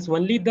conditions,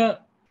 only the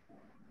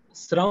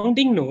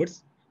surrounding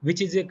nodes,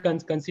 which is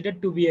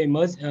considered to be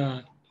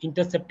a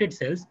intercepted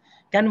cells,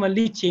 can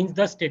only change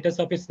the status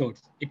of its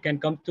nodes. It can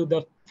come to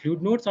the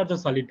fluid nodes or the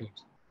solid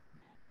nodes.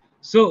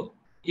 So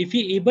if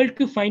we able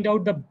to find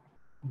out the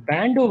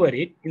band over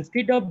it,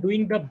 instead of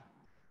doing the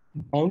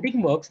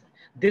bounding works,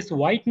 this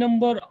white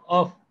number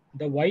of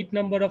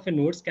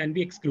nodes can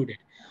be excluded.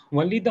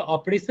 Only the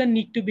operation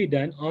need to be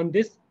done on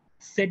this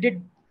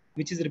shaded,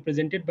 which is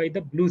represented by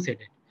the blue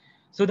shaded.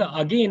 So the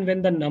again,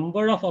 when the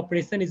number of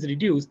operation is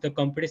reduced, the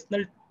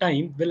computational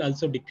time will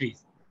also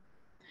decrease.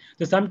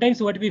 So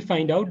sometimes what we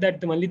find out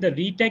that only the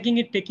retagging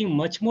is taking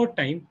much more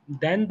time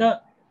than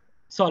the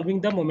solving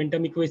the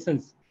momentum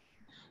equations.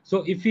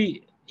 So if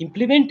we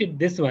implemented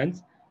this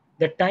once,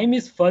 the time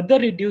is further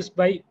reduced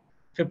by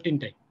 15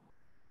 times,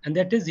 and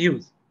that is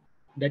huge.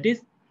 That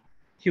is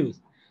huge.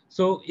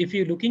 So if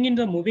you're looking in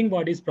the moving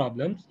bodies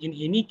problems, in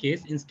any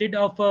case, instead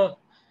of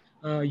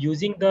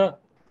using the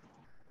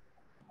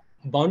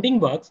bounding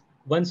works,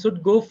 one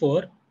should go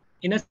for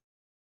in a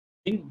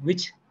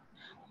which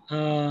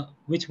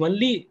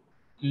only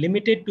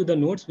limited to the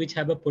nodes which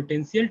have a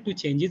potential to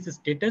change its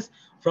status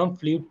from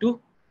fluid to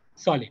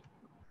solid.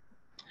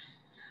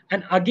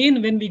 And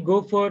again, when we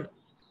go for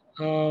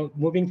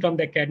moving from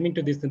the academic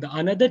to this, the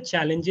another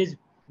challenge is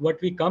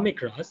what we come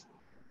across,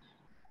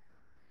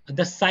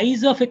 the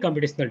size of a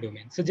computational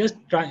domain. So just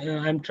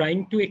I'm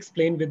trying to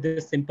explain with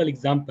this simple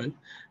example.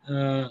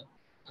 Uh,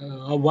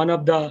 One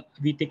of the,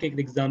 we take an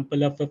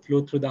example of a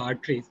flow through the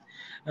arteries,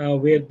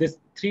 where this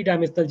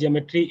three-dimensional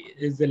geometry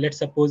is, let's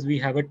suppose we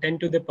have a 10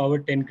 to the power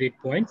 10 grid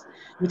points,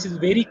 which is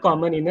very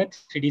common in a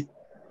 3D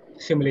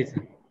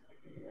simulation.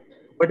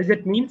 What does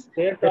it mean?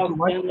 Rate That of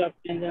what, change of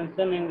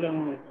tangential angular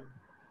momentum.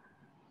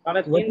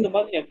 साढ़े what तीन is, तो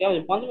बज गया क्या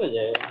बजे 5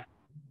 बजे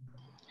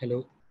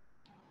hello.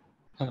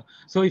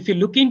 So if you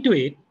look into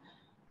it,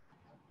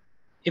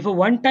 if a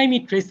one-time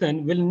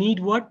iteration will need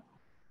what?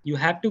 You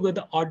have to go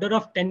the order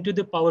of 10 to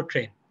the power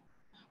 10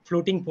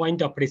 floating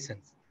point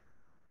operations.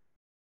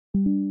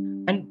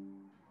 And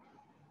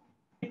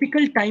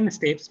typical time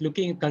steps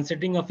looking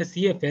considering of a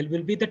CFL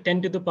will be the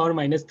 10 to the power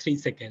minus 3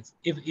 seconds.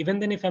 If even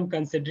then if I'm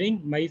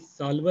considering my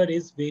solver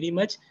is very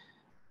much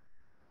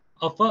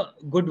of a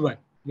good one,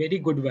 very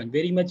good one,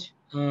 very much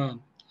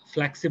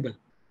flexible.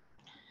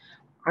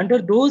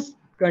 Under those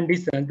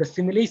conditions, the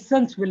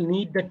simulations will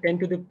need the 10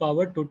 to the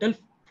power total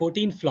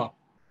 14 flop.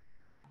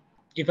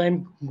 If I'm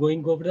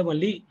going over the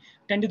only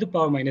 10 to the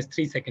power minus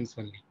 3 seconds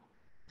only.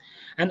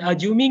 And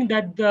assuming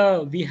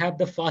that we have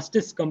the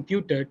fastest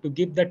computer to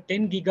give the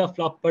 10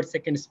 gigaflop per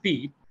second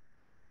speed,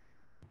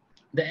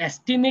 the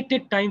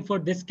estimated time for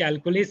this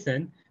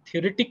calculation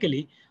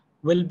theoretically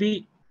will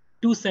be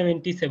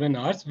 277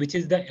 hours, which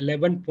is the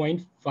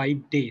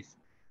 11.5 days,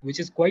 which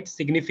is quite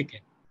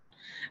significant.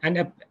 And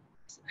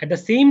at the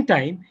same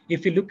time,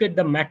 if you look at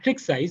the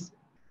matrix size,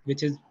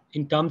 which is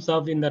in terms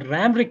of in the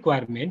RAM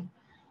requirement,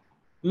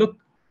 look,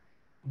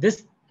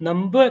 this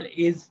number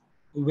is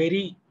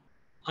very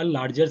a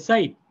larger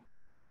side,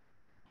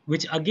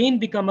 which again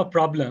become a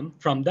problem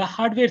from the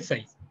hardware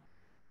side.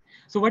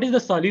 So what is the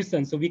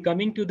solution? So we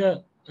coming to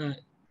the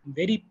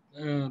very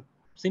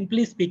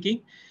simply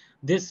speaking,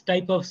 this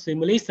type of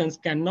simulations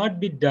cannot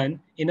be done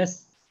in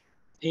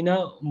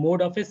a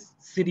mode of a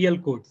serial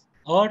codes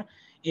or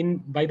in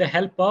by the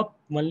help of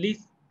only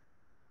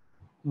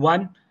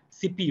one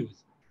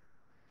CPUs.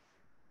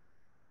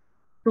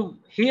 So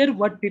here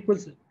what people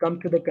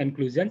come to the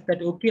conclusion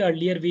that okay,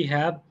 earlier we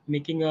have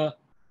making a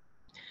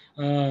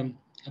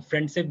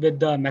friendship with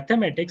the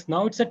mathematics.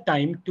 Now it's a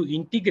time to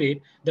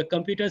integrate the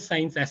computer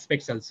science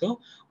aspects also,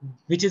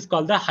 which is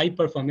called the high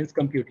performance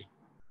computing.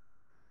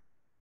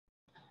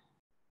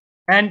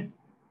 And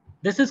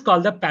this is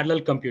called the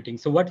parallel computing.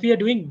 So what we are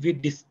doing, we're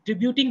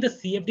distributing the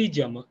CFD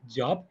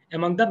job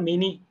among the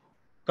many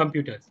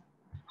computers.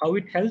 How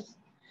it helps?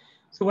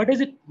 So what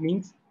does it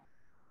mean?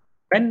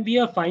 When we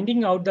are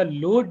finding out the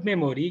load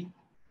memory,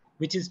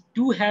 which is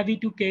too heavy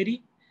to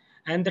carry,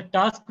 and the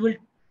task will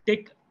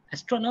take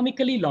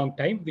astronomically long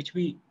time, which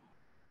we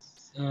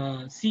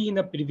see in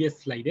the previous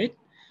slide,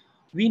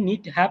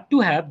 we have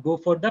to go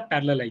for the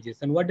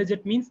parallelization. What does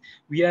it mean?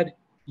 We are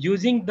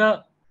using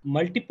the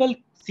multiple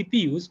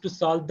CPUs to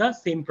solve the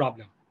same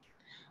problem.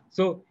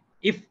 So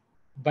if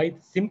by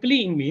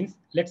simply it means,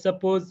 let's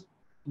suppose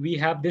we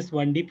have this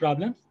 1D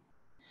problem.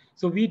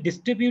 So we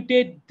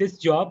distributed this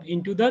job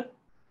into the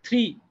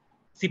 3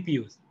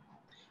 CPUs.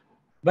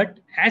 But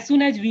as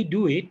soon as we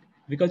do it,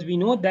 because we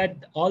know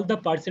that all the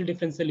partial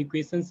differential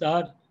equations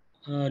are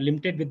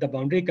limited with the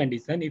boundary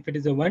condition. If it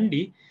is a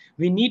 1D,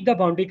 we need the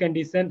boundary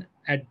condition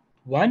at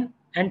 1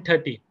 and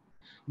 13.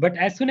 But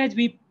as soon as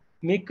we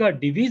make a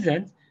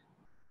division,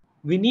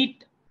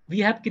 we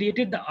have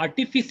created the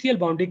artificial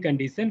boundary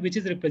condition, which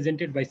is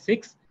represented by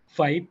 6,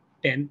 5,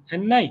 10,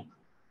 and 9,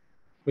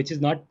 which is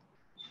not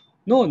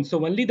known.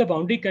 So only the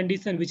boundary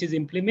condition which is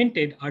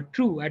implemented are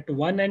true at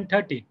 1 and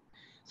 13.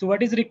 So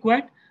what is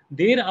required?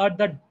 There are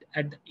the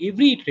at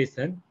every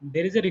iteration,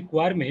 there is a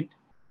requirement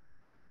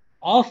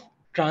of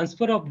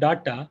transfer of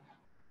data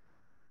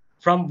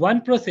from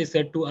one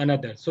processor to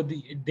another. So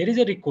there is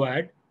a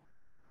required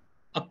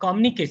a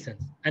communication,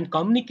 and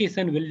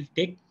communication will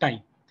take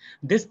time.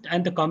 This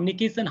and the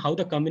communication, how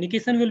the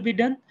communication will be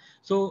done.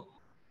 So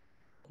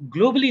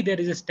globally, there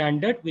is a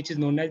standard which is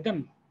known as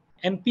the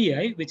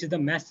MPI, which is the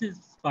Massive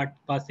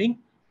Passing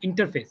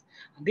Interface.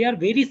 They are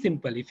very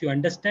simple. If you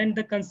understand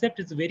the concept,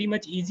 it's very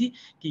much easy.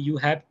 You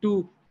have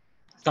to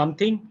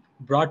something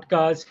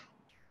broadcast,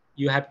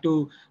 you have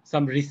to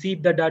some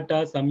receive the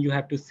data, some you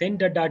have to send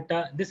the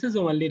data. This is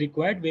only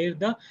required where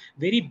the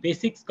very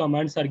basics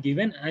commands are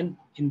given, and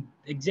in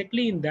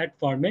exactly in that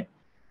format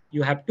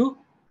you have to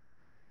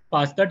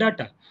pass the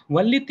data.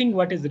 Only thing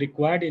what is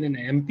required in an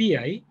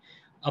MPI,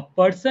 a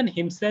person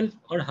himself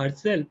or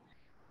herself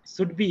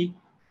should be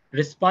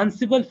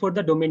responsible for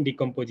the domain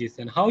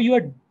decomposition. How you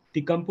are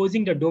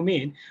decomposing the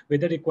domain,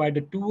 whether required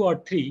a 2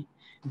 or 3,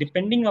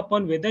 depending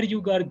upon whether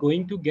you are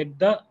going to get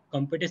the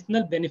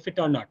computational benefit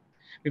or not.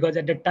 Because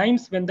at the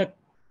times when the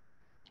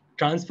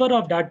transfer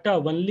of data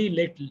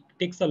only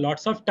takes a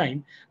lots of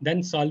time,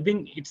 then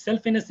solving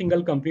itself in a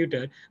single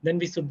computer, then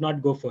we should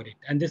not go for it.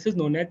 And this is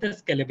known as the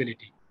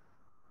scalability.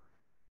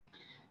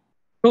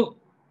 So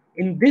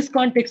in this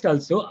context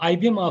also,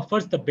 IBM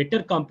offers the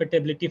better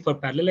compatibility for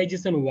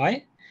parallelization.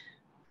 Why?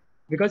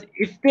 Because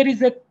if there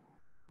is a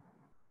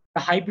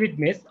hybrid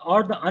mesh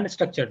or the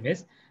unstructured mesh,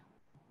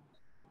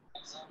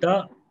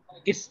 the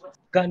its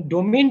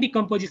domain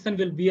decomposition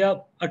will be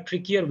a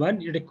trickier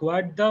one. It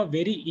required the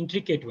very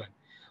intricate one.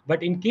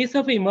 But in case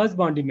of immersed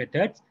boundary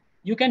methods,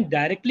 you can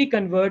directly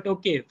convert,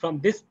 okay, from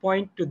this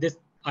point to this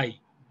I,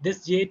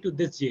 this J to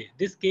this J,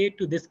 this K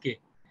to this K.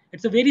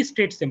 It's a very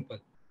straight simple.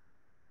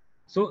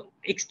 So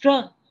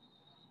extra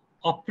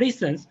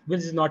operations which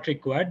is not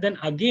required. Then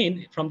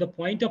again, from the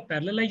point of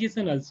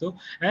parallelization also,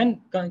 and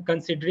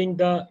considering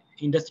the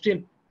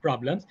industrial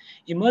problems,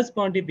 immersed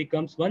boundary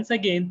becomes once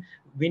again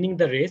winning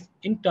the race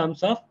in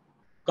terms of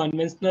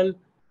conventional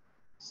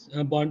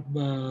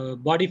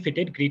body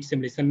fitted grid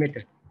simulation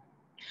method.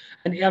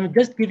 And I'm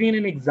just giving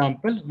an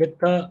example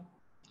with a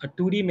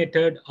 2D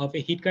method of a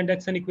heat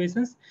conduction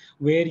equations,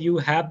 where you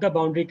have the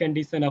boundary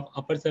condition of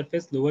upper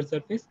surface, lower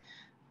surface,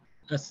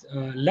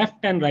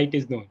 left and right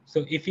is known.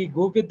 So if we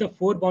go with the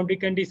 4 boundary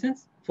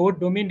conditions, 4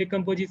 domain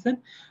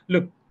decomposition,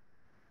 look,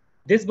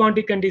 this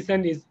boundary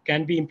condition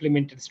can be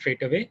implemented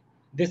straight away.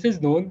 This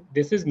is known.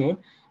 This is known.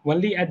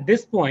 Only at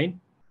this point,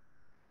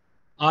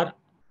 our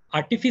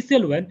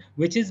artificial one,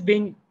 which is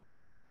being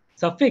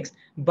suffixed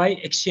by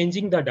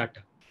exchanging the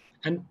data.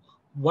 And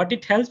what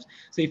it helps,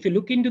 so if you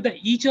look into the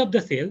each of the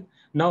cell,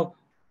 now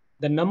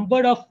the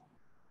number of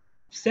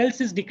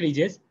cells is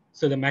decreases,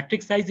 so the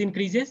matrix size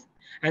increases.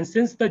 And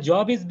since the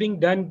job is being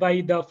done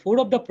by the 4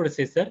 of the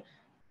processor,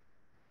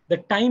 the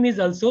time is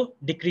also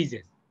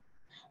decreases.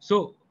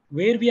 So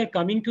where we are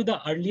coming to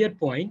the earlier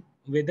point,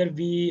 whether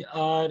we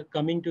are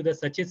coming to the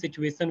such a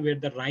situation where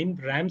the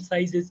RAM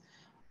size is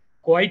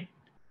quite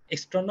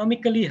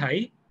astronomically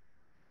high,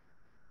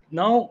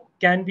 now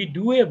can be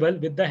doable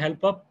with the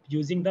help of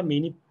using the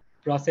many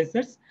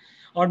processors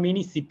or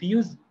many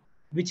CPUs,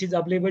 which is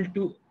available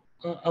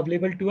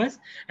to us.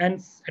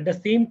 And at the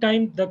same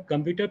time, the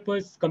computer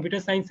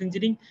science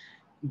engineering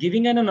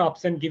giving an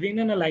option, giving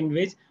an a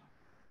language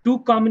to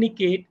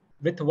communicate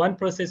with one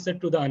processor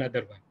to the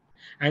another one.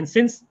 And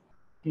since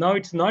now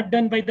it's not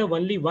done by the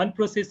only one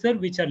processor,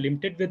 which are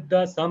limited with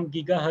the some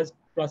gigahertz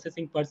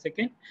processing per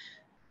second,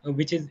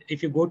 which is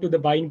if you go to the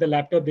buying the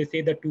laptop, they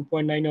say the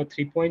 2.9 or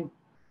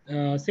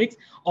 3.6,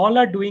 all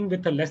are doing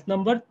with a less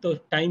number, so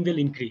time will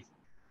increase.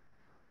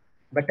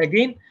 But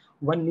again,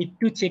 one need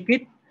to check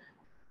it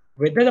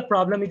whether the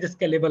problem is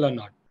scalable or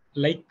not.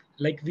 Like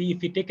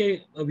if we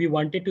take we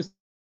wanted to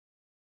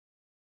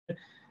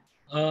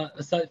consider,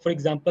 so for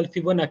example,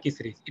 Fibonacci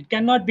series, it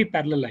cannot be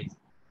parallelized.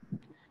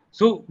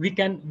 So we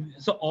can,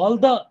 so all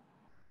the,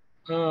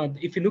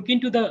 if you look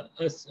into the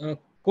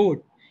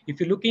code, if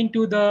you look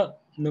into the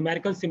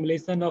numerical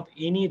simulation of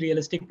any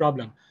realistic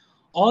problem,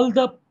 all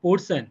the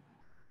portion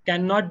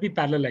cannot be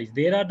parallelized.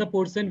 There are the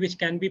portion which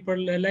can be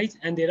parallelized,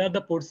 and there are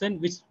the portion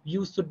which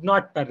you should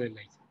not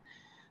parallelize.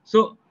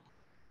 So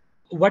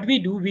what we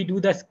do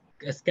the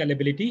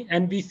scalability,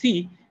 and we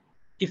see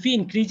if we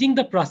increasing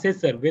the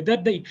processor, whether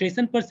the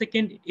iteration per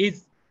second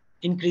is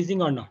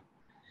increasing or not.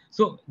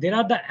 So there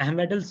are the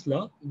Ahmed's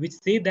law, which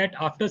say that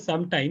after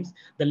some times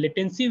the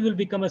latency will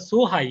become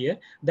so higher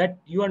that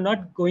you are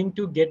not going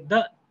to get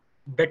the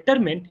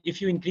betterment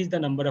if you increase the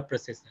number of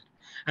processor.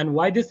 And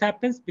why this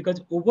happens? Because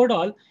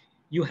overall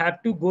you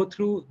have to go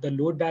through the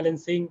load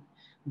balancing,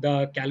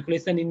 the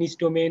calculation in each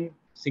domain,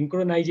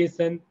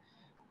 synchronization,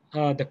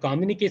 the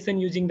communication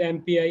using the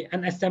MPI,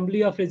 and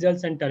assembly of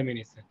results and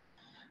termination.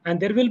 And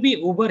there will be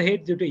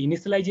overhead due to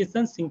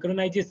initialization,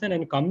 synchronization,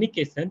 and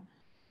communication,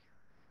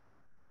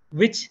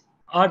 which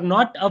are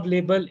not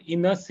available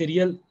in a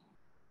serial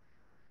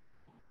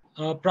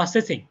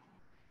processing.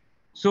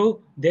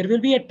 So there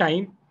will be a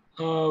time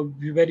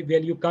where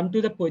you come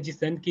to the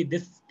position that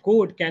this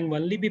code can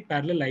only be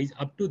parallelized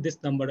up to this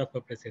number of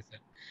a processor.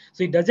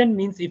 So it doesn't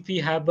mean if we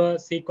have a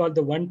say called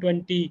the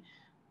 120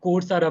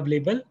 codes are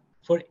available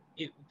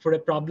for the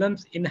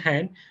problems in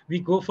hand, we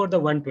go for the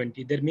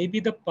 120. There may be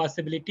the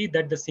possibility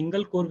that the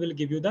single core will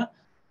give you the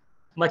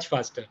much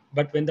faster.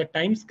 But when the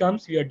times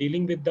comes, we are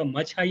dealing with the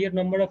much higher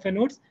number of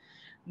nodes,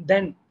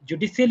 then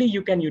judicially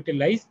you can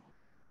utilize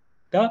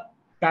the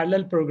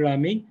parallel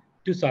programming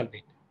to solve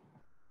it.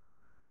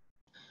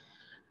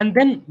 And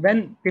then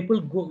when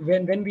people go,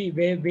 when we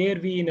where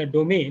we in a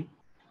domain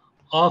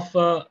of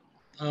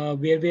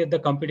where the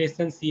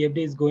computation CFD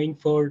is going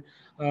for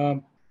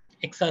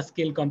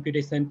exascale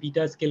computation,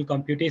 petascale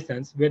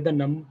computations, where the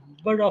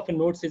number of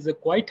nodes is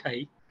quite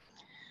high,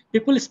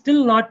 people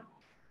still not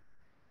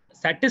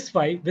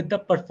satisfied with the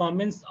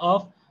performance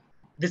of,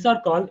 these are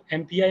called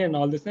MPI and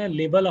all this,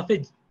 level of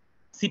a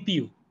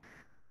CPU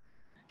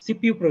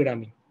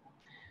programming,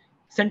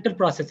 central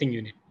processing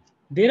unit.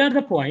 There are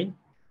the point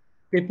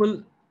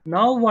people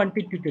now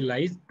wanted to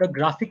utilize the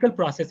graphical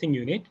processing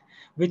unit,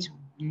 which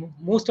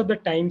most of the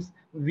times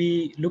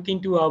we look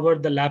into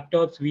the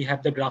laptops, we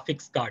have the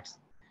graphics cards,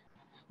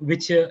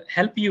 which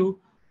help you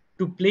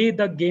to play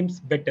the games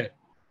better.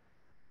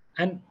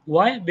 And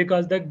why?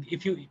 Because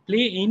if you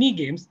play any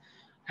games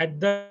at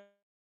the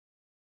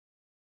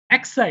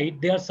backside,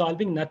 they are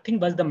solving nothing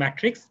but the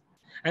matrix,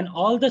 and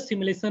all the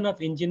simulation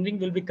of engineering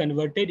will be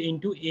converted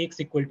into Ax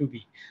equal to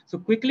B. So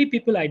quickly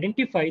people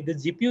identify the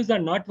GPUs are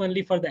not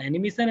only for the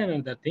animation and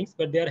other things,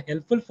 but they are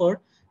helpful for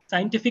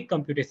scientific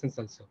computations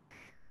also.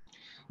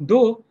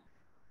 Though,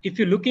 if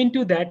you look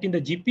into that in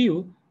the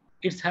GPU,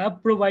 it's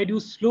have provide you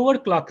slower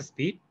clock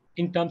speed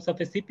in terms of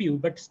a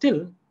CPU, but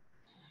still,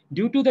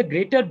 due to the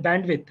greater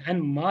bandwidth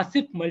and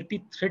massive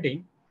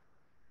multi-threading,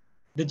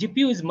 the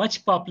GPU is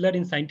much popular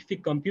in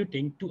scientific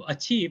computing to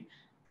achieve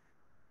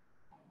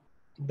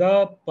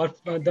the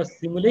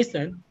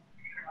simulation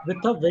with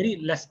a very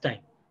less time.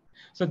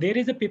 So there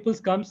is a people's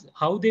comes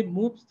how they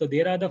move. So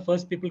there are the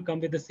first people come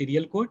with the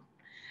serial code,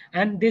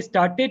 and they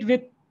started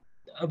with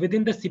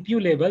within the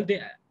CPU level.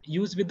 They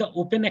use with the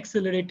open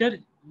accelerator,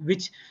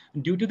 which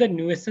due to the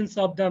nuisance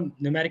of the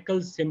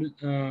numerical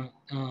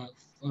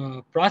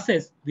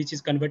process, which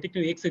is converted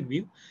to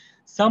execute,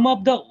 some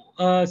of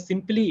the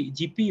simply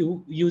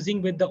GPU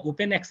using with the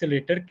open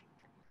accelerator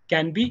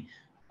can be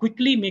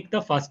quickly make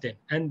the fast end.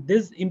 And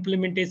this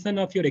implementation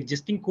of your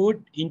existing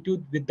code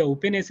into with the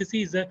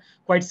OpenSSE is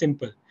quite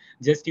simple.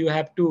 Just you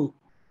have to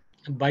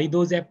buy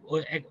those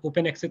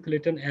open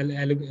accelerator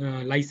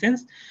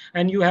license,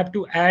 and you have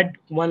to add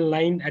one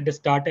line at the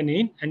start and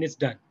end, and it's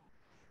done.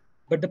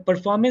 But the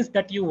performance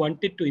that you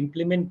wanted to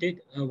implement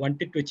it,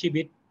 wanted to achieve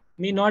it,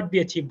 may not be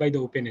achieved by the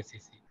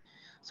OpenSSE.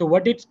 So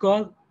what it's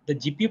called, the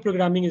GPU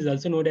programming is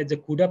also known as the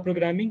CUDA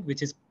programming,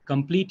 which is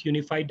complete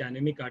unified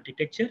dynamic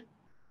architecture.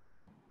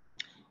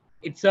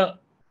 It's a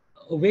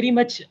very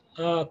much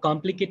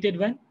complicated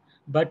one,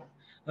 but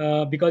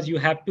because you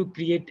have to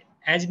create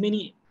as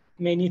many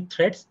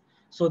threads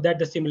so that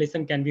the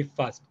simulation can be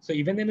fast. So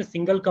even in a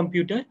single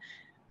computer,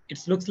 it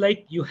looks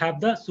like you have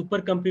the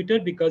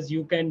supercomputer because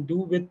you can do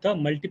with the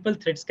multiple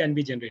threads can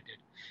be generated,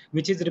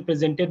 which is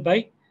represented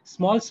by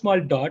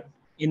small dot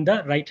in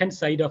the right hand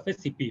side of a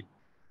CPU,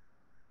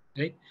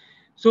 right?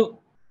 So,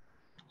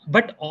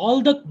 but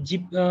all the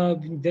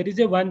there is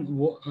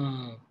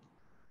a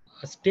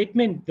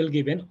statement will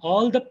given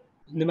all the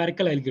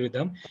numerical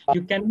algorithm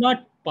you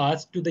cannot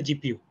pass to the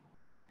GPU.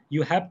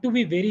 You have to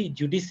be very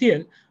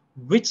judicial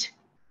which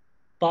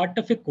part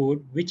of a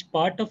code, which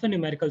part of a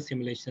numerical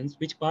simulations,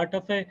 which part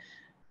of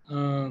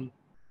um,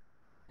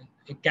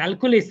 a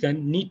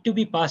calculation need to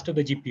be passed to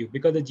the GPU,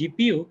 because the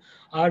GPU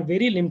are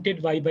very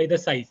limited by the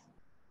size.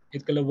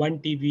 It's called a 1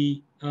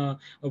 TB,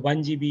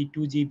 1 GB,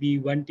 2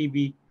 GB, 1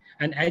 TB.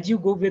 And as you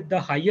go with the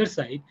higher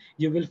side,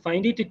 you will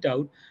find it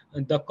out.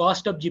 The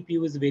cost of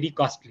GPU is very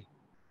costly.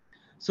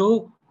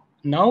 So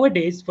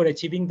nowadays, for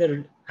achieving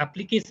the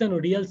application or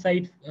real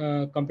side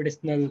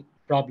computational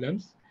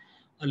problems,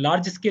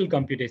 large scale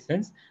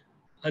computations,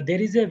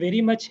 there is a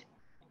very much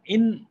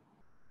in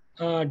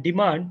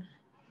demand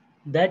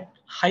that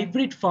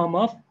hybrid form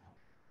of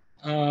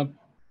uh,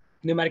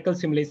 numerical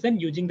simulation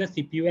using the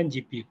CPU and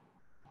GPU.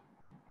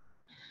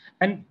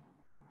 And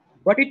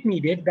what it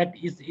needed that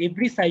is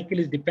every cycle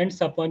is depends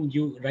upon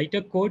you write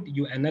a code,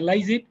 you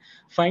analyze it,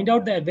 find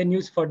out the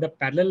avenues for the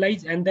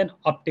parallelize, and then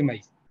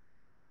optimize.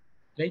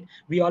 Right?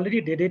 We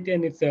already did it,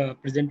 and it's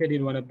presented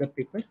in one of the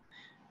paper.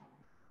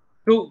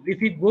 So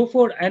if we go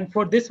for, and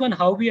for this one,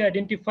 how we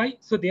identify?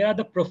 So there are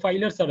the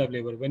profilers are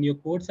available. When your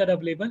codes are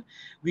available,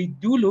 we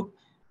do look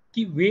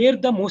where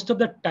the most of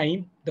the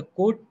time the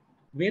code,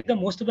 where the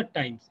most of the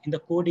times in the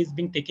code is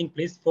being taking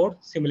place for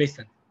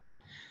simulation.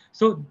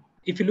 So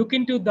if you look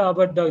into the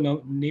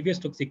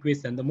Navier-Stokes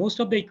equation, the most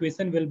of the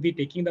equation will be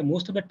taking the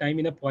most of the time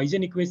in a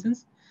Poisson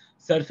equations,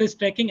 surface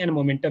tracking, and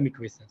momentum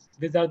equations.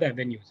 These are the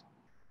avenues.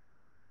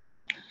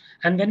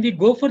 And when we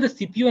go for the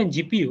CPU and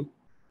GPU,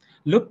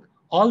 look,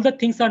 all the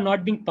things are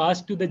not being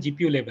passed to the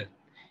GPU level.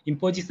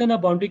 Imposition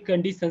of boundary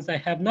conditions I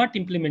have not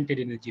implemented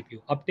in the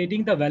GPU.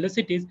 Updating the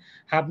velocities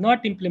have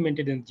not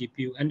implemented in the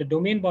GPU, and the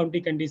domain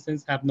boundary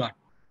conditions have not.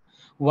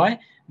 Why?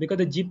 Because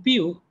the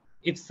GPU,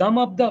 if some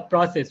of the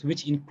process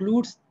which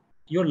includes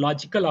your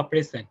logical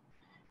operation,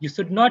 you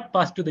should not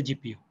pass to the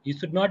GPU. You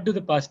should not do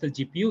the pass to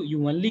the GPU.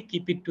 You only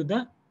keep it to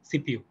the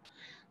CPU.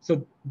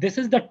 So this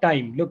is the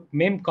time. Look,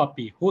 mem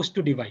copy, host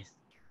to device,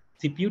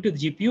 CPU to the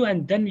GPU,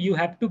 and then you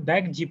have to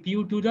back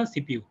GPU to the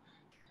CPU.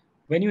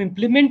 When you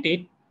implement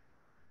it,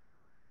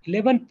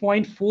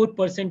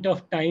 11.4%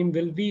 of time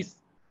will be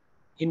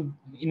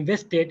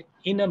invested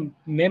in a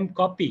mem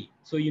copy.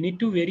 So you need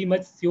to very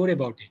much sure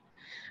about it.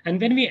 And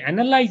when we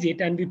analyze it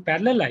and we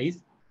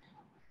parallelize,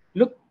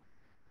 look,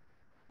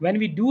 when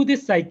we do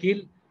this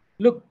cycle,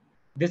 look,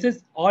 this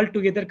is all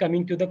together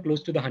coming to the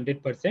close to the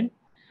 100%.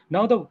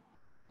 Now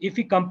if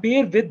we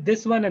compare with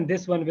this one and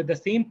this one with the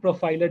same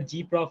profiler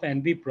gprof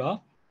and vprof,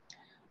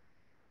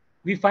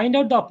 we find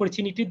out the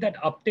opportunity that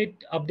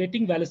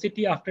updating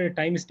velocity after a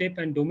time step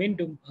and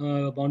domain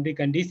boundary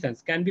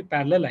conditions can be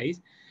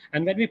parallelized.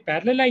 And when we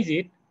parallelize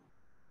it,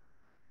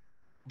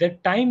 the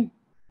time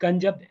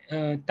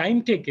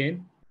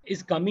taken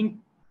is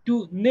coming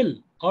to nil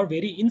or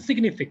very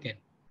insignificant.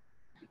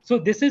 So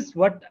this is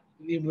what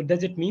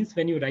does it means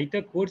when you write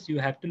a course, you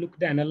have to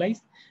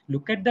analyze,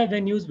 look at the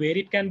venues where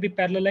it can be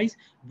parallelized,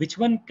 which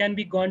one can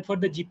be gone for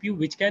the GPU,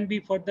 which can be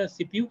for the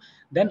CPU,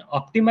 then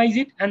optimize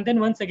it, and then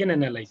once again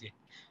analyze it.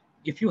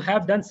 If you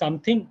have done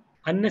something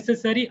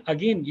unnecessary,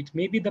 again, it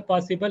may be the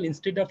possible,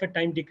 instead of a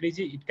time decrease,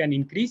 it can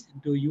increase.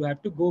 So you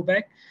have to go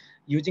back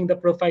using the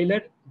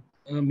profiler,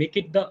 make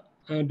it the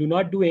do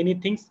not do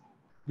anything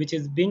which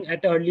is being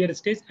at an earlier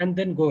stage, and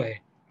then go ahead.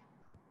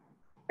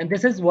 And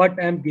this is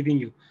what I'm giving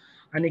you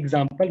an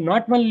example,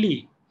 not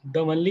only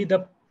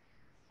the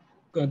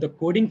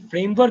coding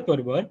framework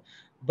or work,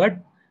 but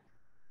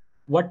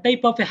what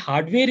type of a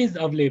hardware is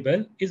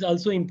available is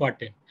also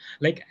important.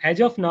 Like as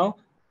of now,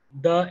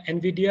 the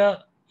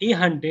NVIDIA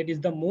A100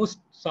 is the most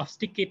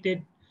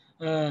sophisticated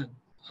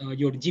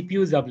your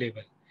GPUs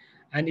available.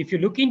 And if you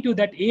look into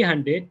that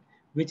A100,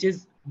 which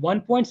is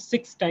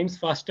 1.6 times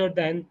faster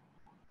than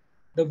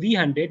the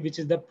V100, which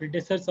is the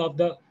predecessors of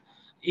the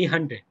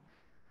A100.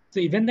 So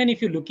even then,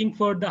 if you're looking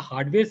for the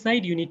hardware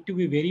side, you need to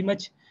be very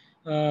much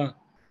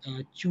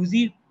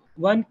choosy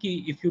one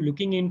key. If you're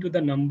looking into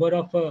the number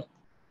of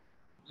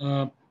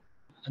uh,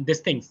 these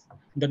things,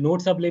 the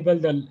nodes available,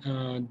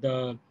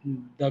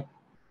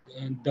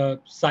 the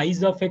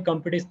size of a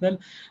computational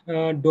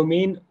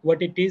domain,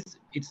 what it is,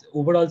 it's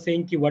overall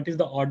saying what is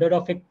the order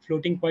of a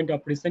floating point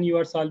operation you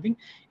are solving.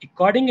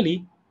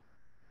 Accordingly,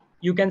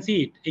 you can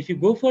see it. If you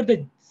go for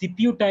the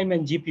CPU time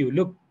and GPU,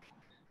 look,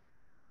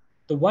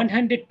 the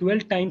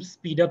 112 times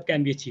speed up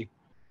can be achieved.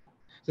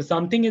 So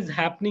something is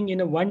happening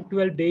in a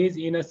 112 days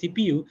in a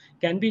CPU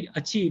can be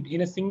achieved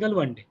in a single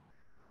one day.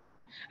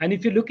 And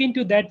if you look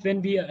into that,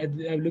 when we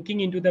are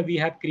looking into we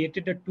have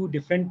created a two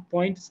different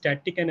points,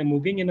 static and a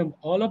moving. In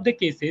all of the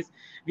cases,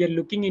 we are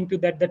looking into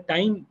that the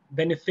time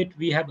benefit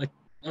we have,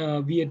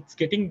 we are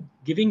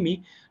giving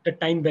me the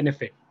time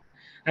benefit.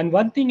 And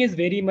one thing is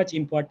very much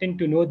important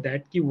to know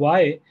that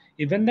why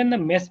even then the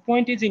mesh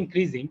point is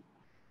increasing,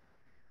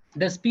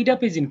 the speed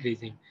up is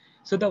increasing.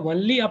 So the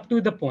only up to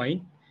the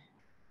point,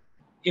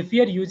 if we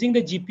are using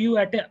the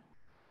GPU at a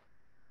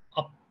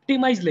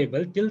optimized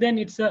level, till then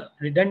it's a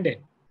redundant.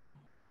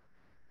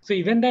 So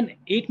even then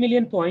 8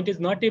 million point is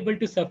not able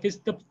to suffice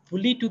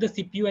fully to the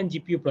CPU and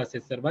GPU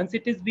processor. Once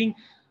it is being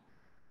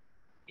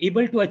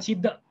able to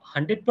achieve the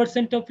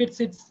 100% of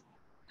its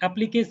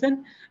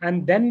application,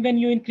 and then when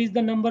you increase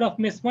the number of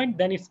mesh point,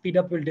 then its speed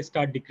up will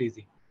start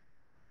decreasing.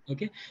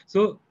 Okay,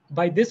 so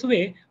by this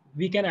way,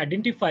 we can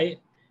identify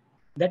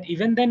that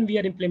even then we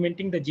are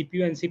implementing the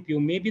GPU and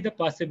CPU, maybe the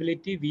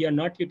possibility we are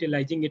not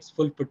utilizing its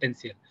full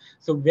potential.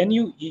 So when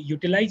you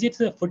utilize its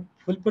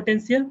full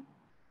potential,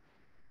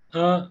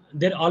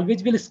 there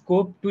always will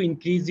scope to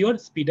increase your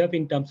speed up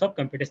in terms of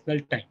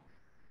computational time.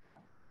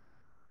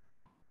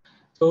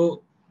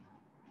 So,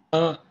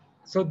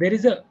 so there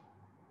is a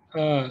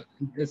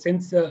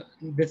since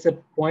this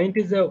point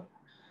is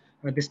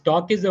this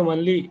talk is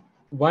only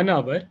 1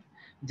 hour.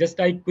 Just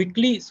I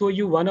quickly show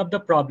you one of the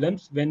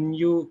problems when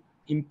you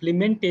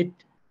implement it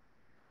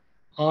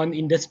on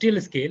industrial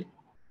scale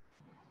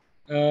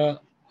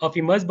of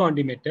immersed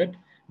boundary method,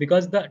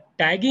 because the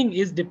tagging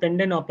is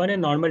dependent upon a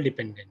normal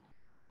dependent.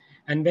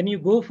 And when you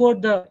go for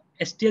the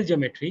STL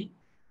geometry,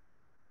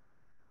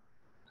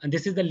 and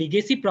this is the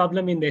legacy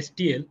problem in the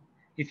STL,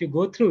 if you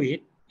go through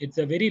it, it's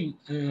a very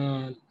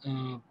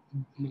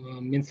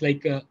means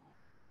like a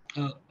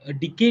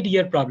decade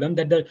year problem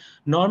that the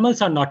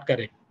normals are not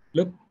correct.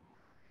 Look,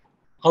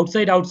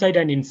 outside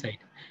and inside.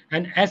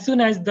 And as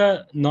soon as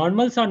the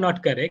normals are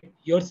not correct,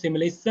 your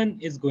simulation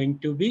is going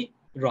to be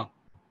wrong.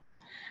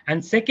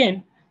 And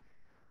second,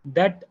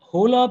 that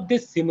whole of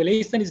this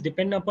simulation is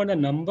dependent upon the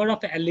number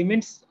of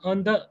elements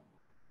on the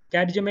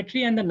CAD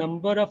geometry and the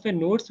number of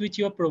nodes which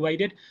you have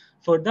provided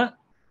for the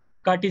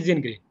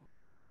Cartesian grid.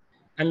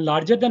 And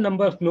larger the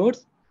number of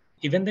nodes,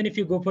 Even then, if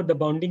you go for the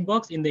bounding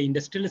box in the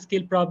industrial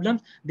scale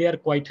problems, they are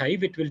quite high,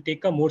 which will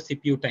take a more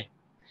CPU time.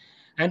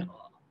 And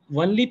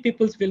only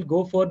people will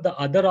go for the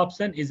other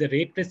option is a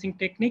ray tracing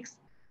techniques.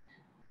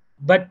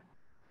 But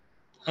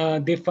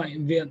they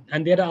find,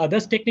 and there are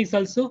others techniques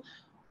also,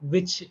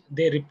 which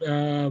they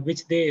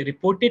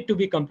reported to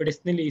be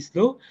computationally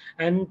slow,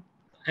 and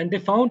they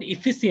found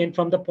efficient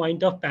from the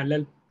point of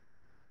parallel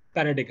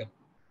paradigm.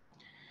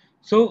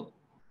 So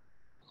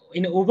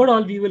in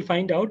overall, we will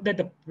find out that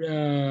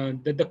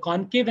the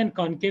concave and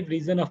concave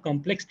region of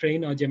complex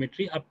terrain or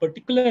geometry are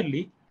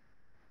particularly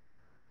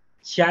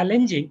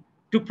challenging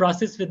to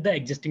process with the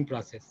existing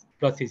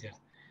procedures,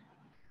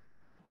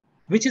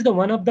 which is the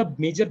one of the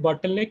major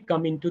bottleneck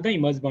come into the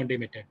immersed boundary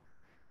method.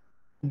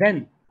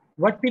 Then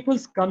what people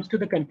comes to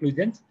the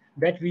conclusions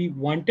that we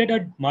wanted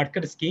a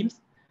marker schemes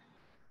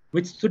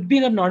which should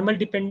be a normal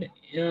dependent,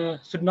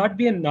 should not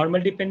be a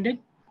normal dependent.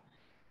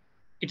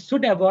 It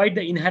should avoid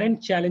the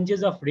inherent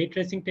challenges of ray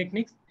tracing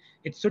techniques.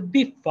 It should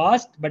be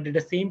fast, but at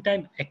the same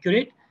time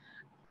accurate,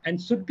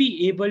 and should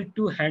be able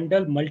to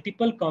handle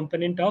multiple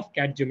component of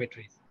CAD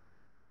geometries,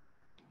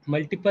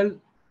 multiple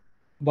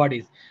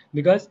bodies.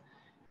 Because,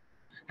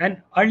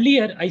 and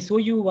earlier I show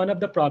you one of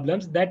the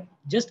problems that,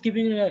 just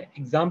giving an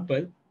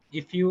example,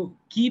 if you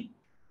keep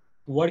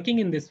working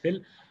in this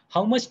field,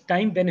 how much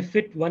time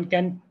benefit one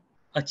can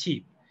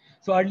achieve.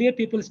 So earlier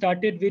people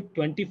started with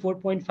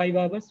 24.5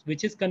 hours,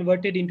 which is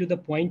converted into the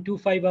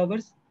 0.25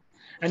 hours.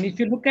 And if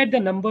you look at the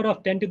number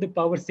of 10 to the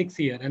power 6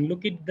 here and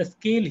look at the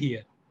scale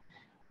here,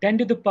 10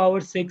 to the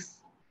power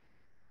 6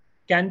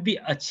 can be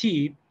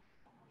achieved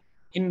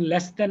in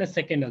less than a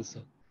second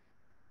also.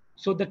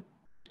 So that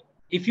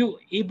if you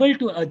able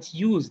to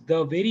use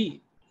the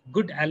very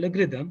good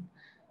algorithm,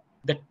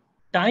 the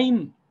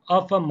time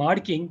of a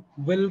marking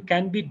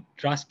can be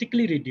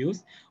drastically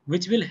reduced,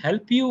 which will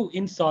help you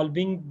in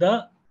solving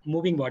the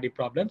moving body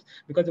problems.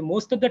 Because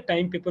most of the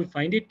time people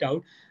find it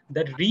out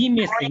that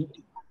remeshing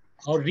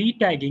or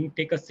retagging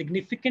take a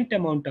significant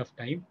amount of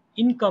time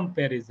in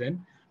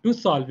comparison to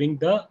solving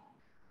the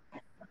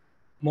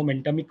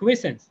momentum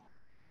equations.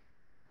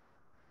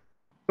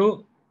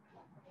 So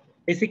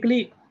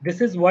basically,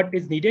 this is what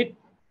is needed.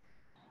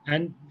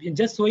 And in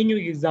just showing you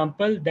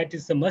example, that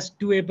is a must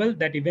doable,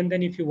 that even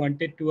then if you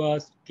wanted to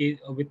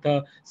with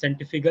a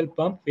centrifugal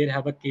pump where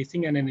have a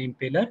casing and an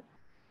impeller,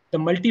 the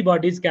multi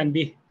bodies can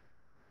be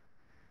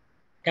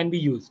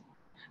used.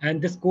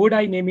 And this code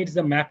I name it is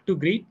a map to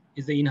grid,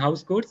 is the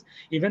in-house codes.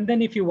 Even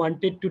then if you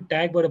wanted to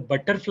tag or a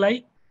butterfly,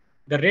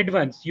 the red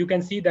ones, you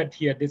can see that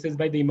here, this is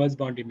by the immersed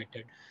boundary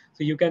method.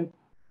 So you can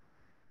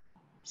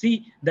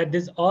see that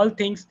this all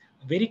things,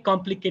 very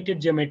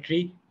complicated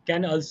geometry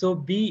can also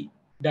be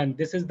done.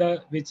 This is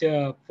the which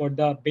for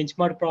the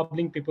benchmark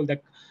problem people,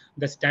 that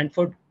the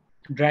Stanford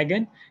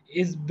Dragon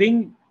is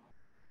being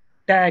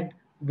tagged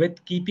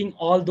with keeping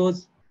all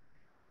those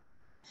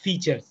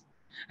features.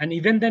 And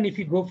even then if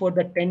you go for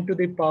the 10 to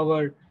the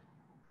power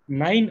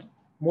 9,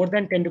 more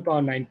than 10 to the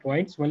power 9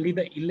 points, only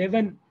the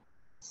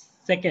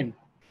second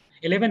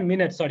 11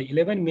 minutes, sorry,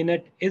 11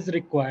 minute is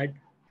required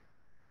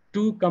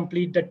to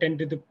complete the 10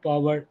 to the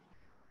power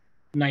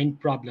 9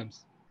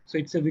 problems. So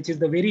it's which is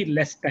the very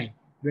less time,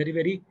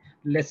 very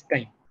less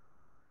time.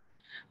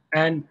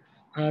 And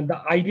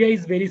the idea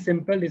is very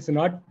simple. It's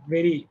not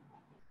very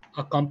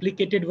a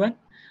complicated one.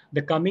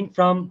 The coming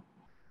from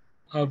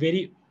a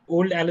very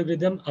old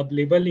algorithm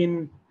available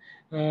in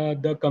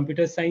the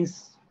computer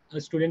science,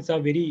 students are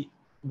very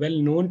well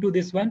known to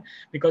this one,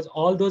 because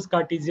all those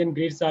Cartesian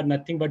grids are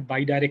nothing but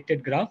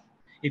bidirected graph.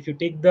 If you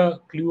take the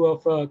clue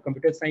of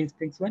computer science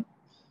things one,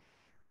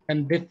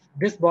 and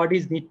this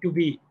bodies need to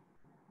be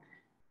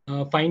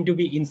find to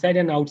be inside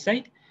and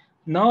outside.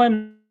 Now I'm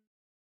not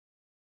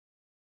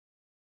using the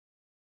inside and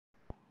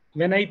outside.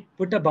 When I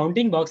put a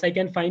bounding box, I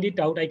can find it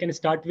out. I can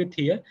start with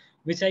here,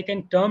 which I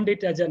can term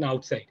it as an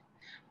outside.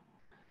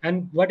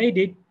 And what I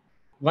did,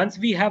 once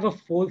we have a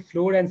full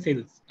floor and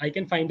cells, I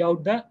can find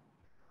out the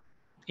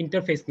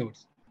interface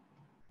nodes.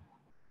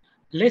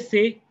 Let's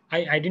say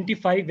I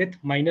identify with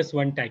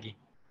 -1 tagging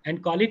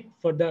and call it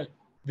for the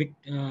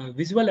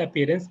visual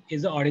appearance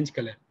is the orange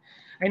color.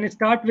 And I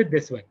start with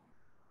this one.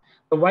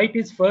 The white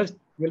is first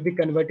will be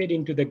converted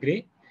into the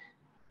gray.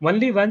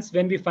 Only once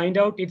when we find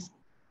out its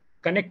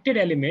connected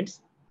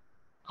elements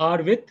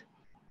are with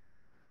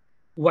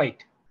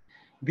white.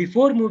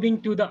 Before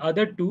moving to the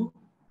other two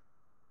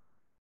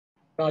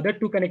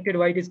connected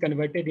white is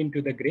converted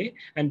into the gray.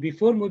 And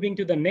before moving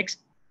to the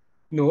next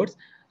nodes,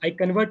 I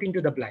convert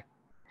into the black.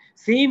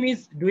 Same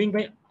is doing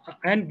by,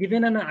 and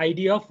given an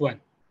idea of one.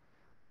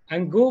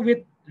 And go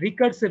with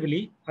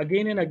recursively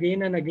again and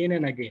again and again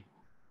and again.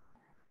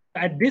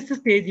 At this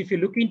stage, if you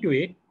look into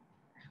it,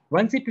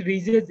 once it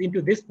reaches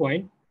into this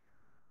point,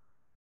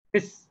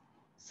 this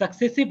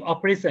successive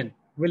operation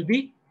will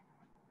be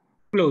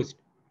closed.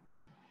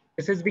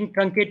 This is being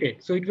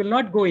truncated, so it will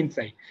not go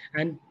inside.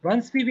 And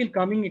once we will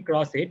coming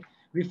across it,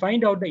 we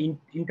find out the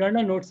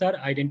internal nodes are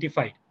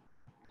identified.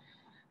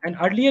 And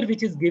earlier,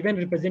 which is given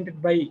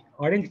represented by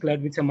orange color,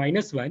 which is a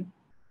 -1,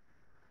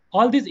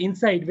 all this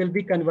inside will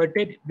be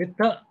converted with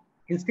the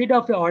instead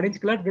of the orange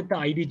color with the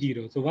ID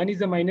 0. So one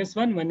is a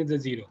 -1, one is a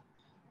 0.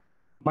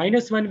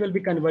 -1 will be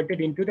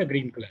converted into the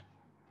green color.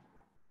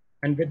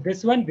 And with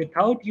this one,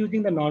 without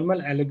using the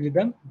normal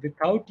algorithm,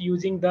 without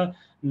using the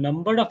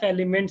number of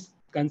elements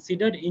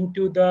considered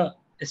into the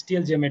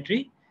STL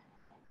geometry,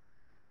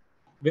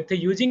 with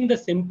using the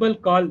simple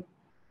called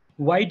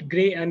white,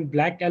 gray, and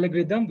black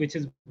algorithm, which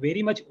is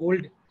very much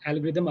old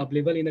algorithm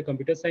available in the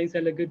computer science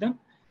algorithm,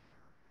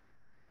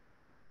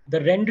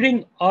 the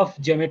rendering of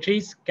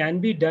geometries can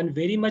be done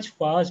very much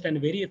fast and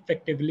very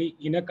effectively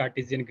in a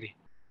Cartesian grid.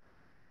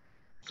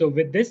 So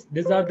with this,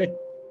 these are the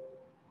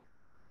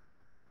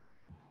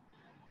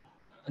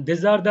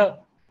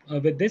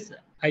with this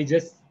I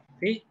just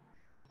say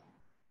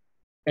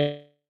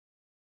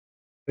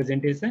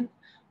presentation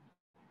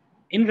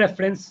in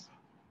reference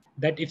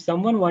that if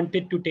someone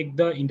wanted to take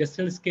the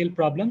industrial scale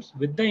problems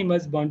with the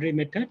immersed boundary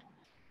method,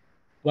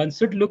 one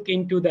should look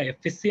into the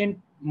efficient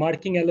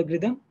marking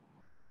algorithm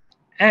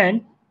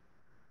and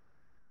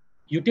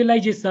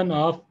utilization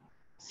of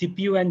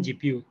CPU and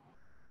GPU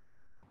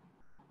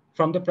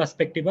from the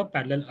perspective of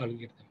parallel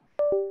algorithm.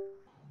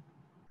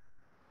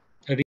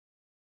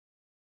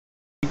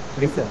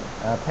 Yes, sir.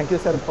 Thank you,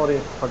 sir, for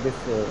this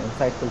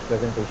insightful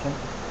presentation.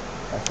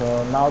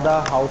 So now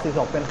the house is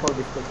open for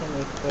discussion.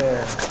 If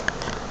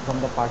from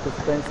the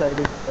participant side,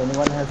 if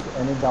anyone has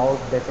any doubt,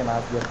 they can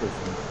ask their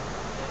questions.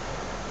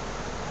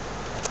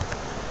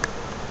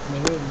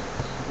 No,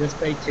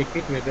 just I check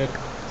it whether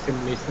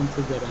simulations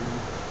is running.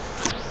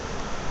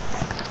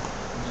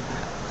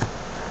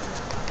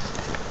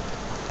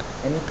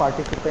 Any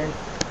participant,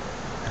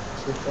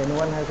 if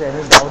anyone has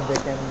any doubt,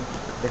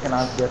 they can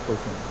ask their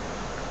questions.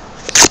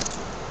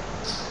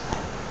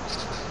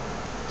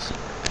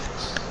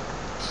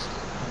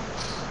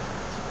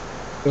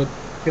 So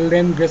till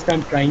then, just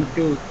I'm trying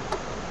to.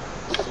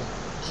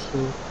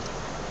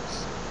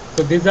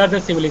 So these are the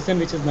simulation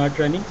which is not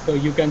running. So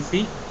you can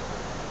see,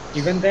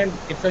 even then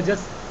it's a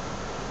just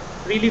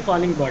freely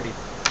falling bodies,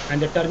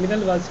 and the terminal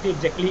velocity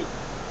exactly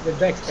with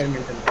the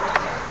experimental.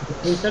 The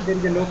pressure, there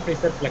is no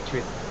pressure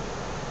fluctuation.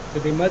 So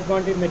the immersed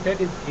boundary method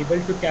is able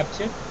to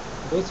capture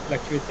those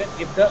fluctuations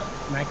if the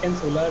Mach and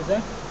solars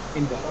are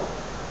involved.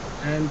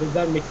 And these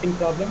are mixing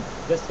problem,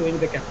 just showing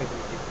the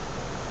capability.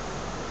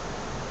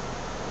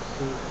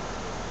 So,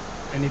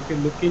 and if you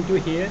look into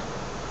here,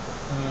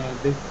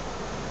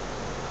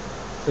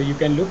 so you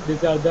can look,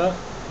 these are the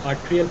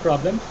arterial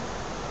problems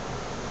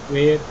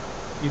where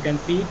you can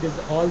see this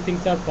all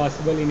things are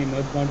possible in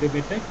immersed boundary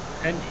method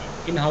and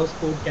in-house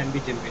code can be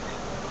generated.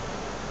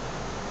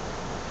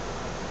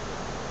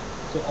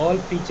 So all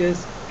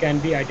features can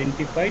be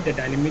identified, the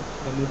dynamic,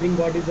 the moving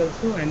bodies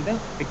also and the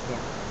fixed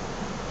body.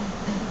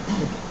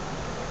 Okay.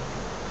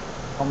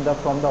 From the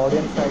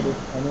audience side,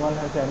 if anyone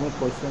has any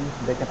questions,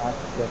 they can ask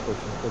their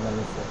questions to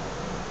Manish, sir.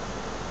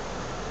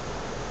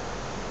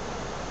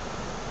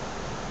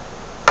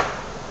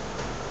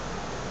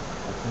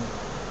 I think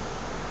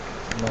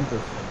no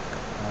question.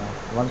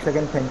 Once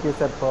again, thank you,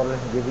 sir, for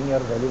giving your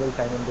valuable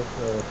time in this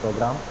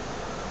program.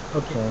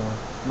 Okay. So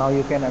now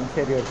you can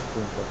unshare your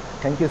screen, sir.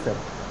 Thank you, sir.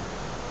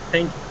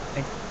 Thank you.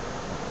 Thank you.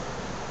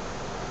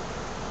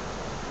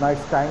 Now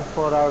it's time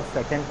for our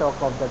second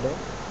talk of the day.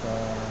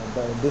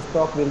 This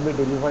talk will be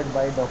delivered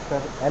by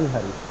Dr. L.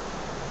 Harish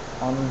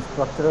on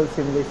structural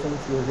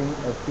simulations using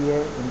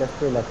FEA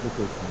industrial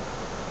applications.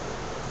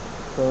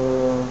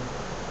 So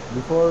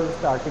before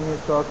starting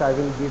his talk, I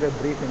will give a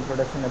brief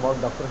introduction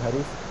about Dr.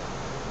 Harish.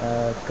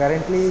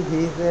 Currently,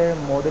 he is a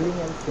modeling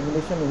and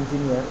simulation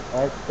engineer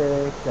at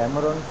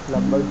Cameron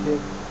Schlumberger,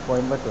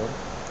 Coimbatore.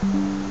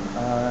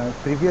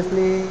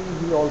 Previously,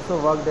 he also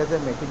worked as a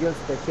material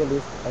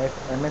specialist at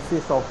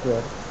MSc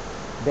Software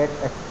that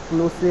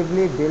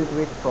exclusively dealt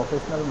with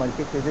professional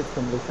multi-physics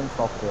simulation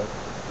software.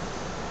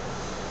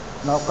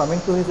 Now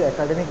coming to his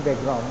academic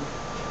background,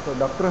 so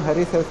Dr.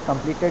 Harris has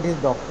completed his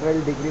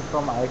doctoral degree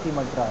from IIT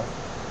Madras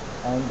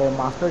and a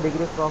master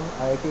degree from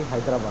IIT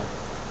Hyderabad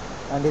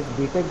and his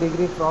BTech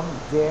degree from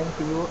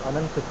JNTU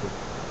Anantapur.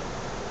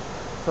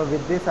 So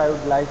with this, I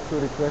would like to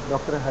request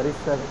Dr. Harish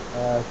sir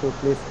to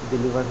please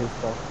deliver his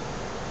talk.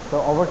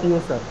 So over to you,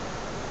 sir.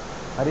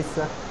 Harish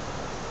sir.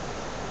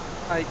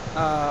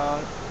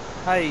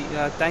 Hi.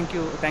 Thank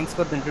you. Thanks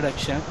for the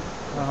introduction.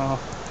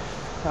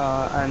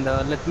 And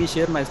let me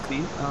share my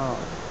screen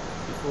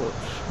before.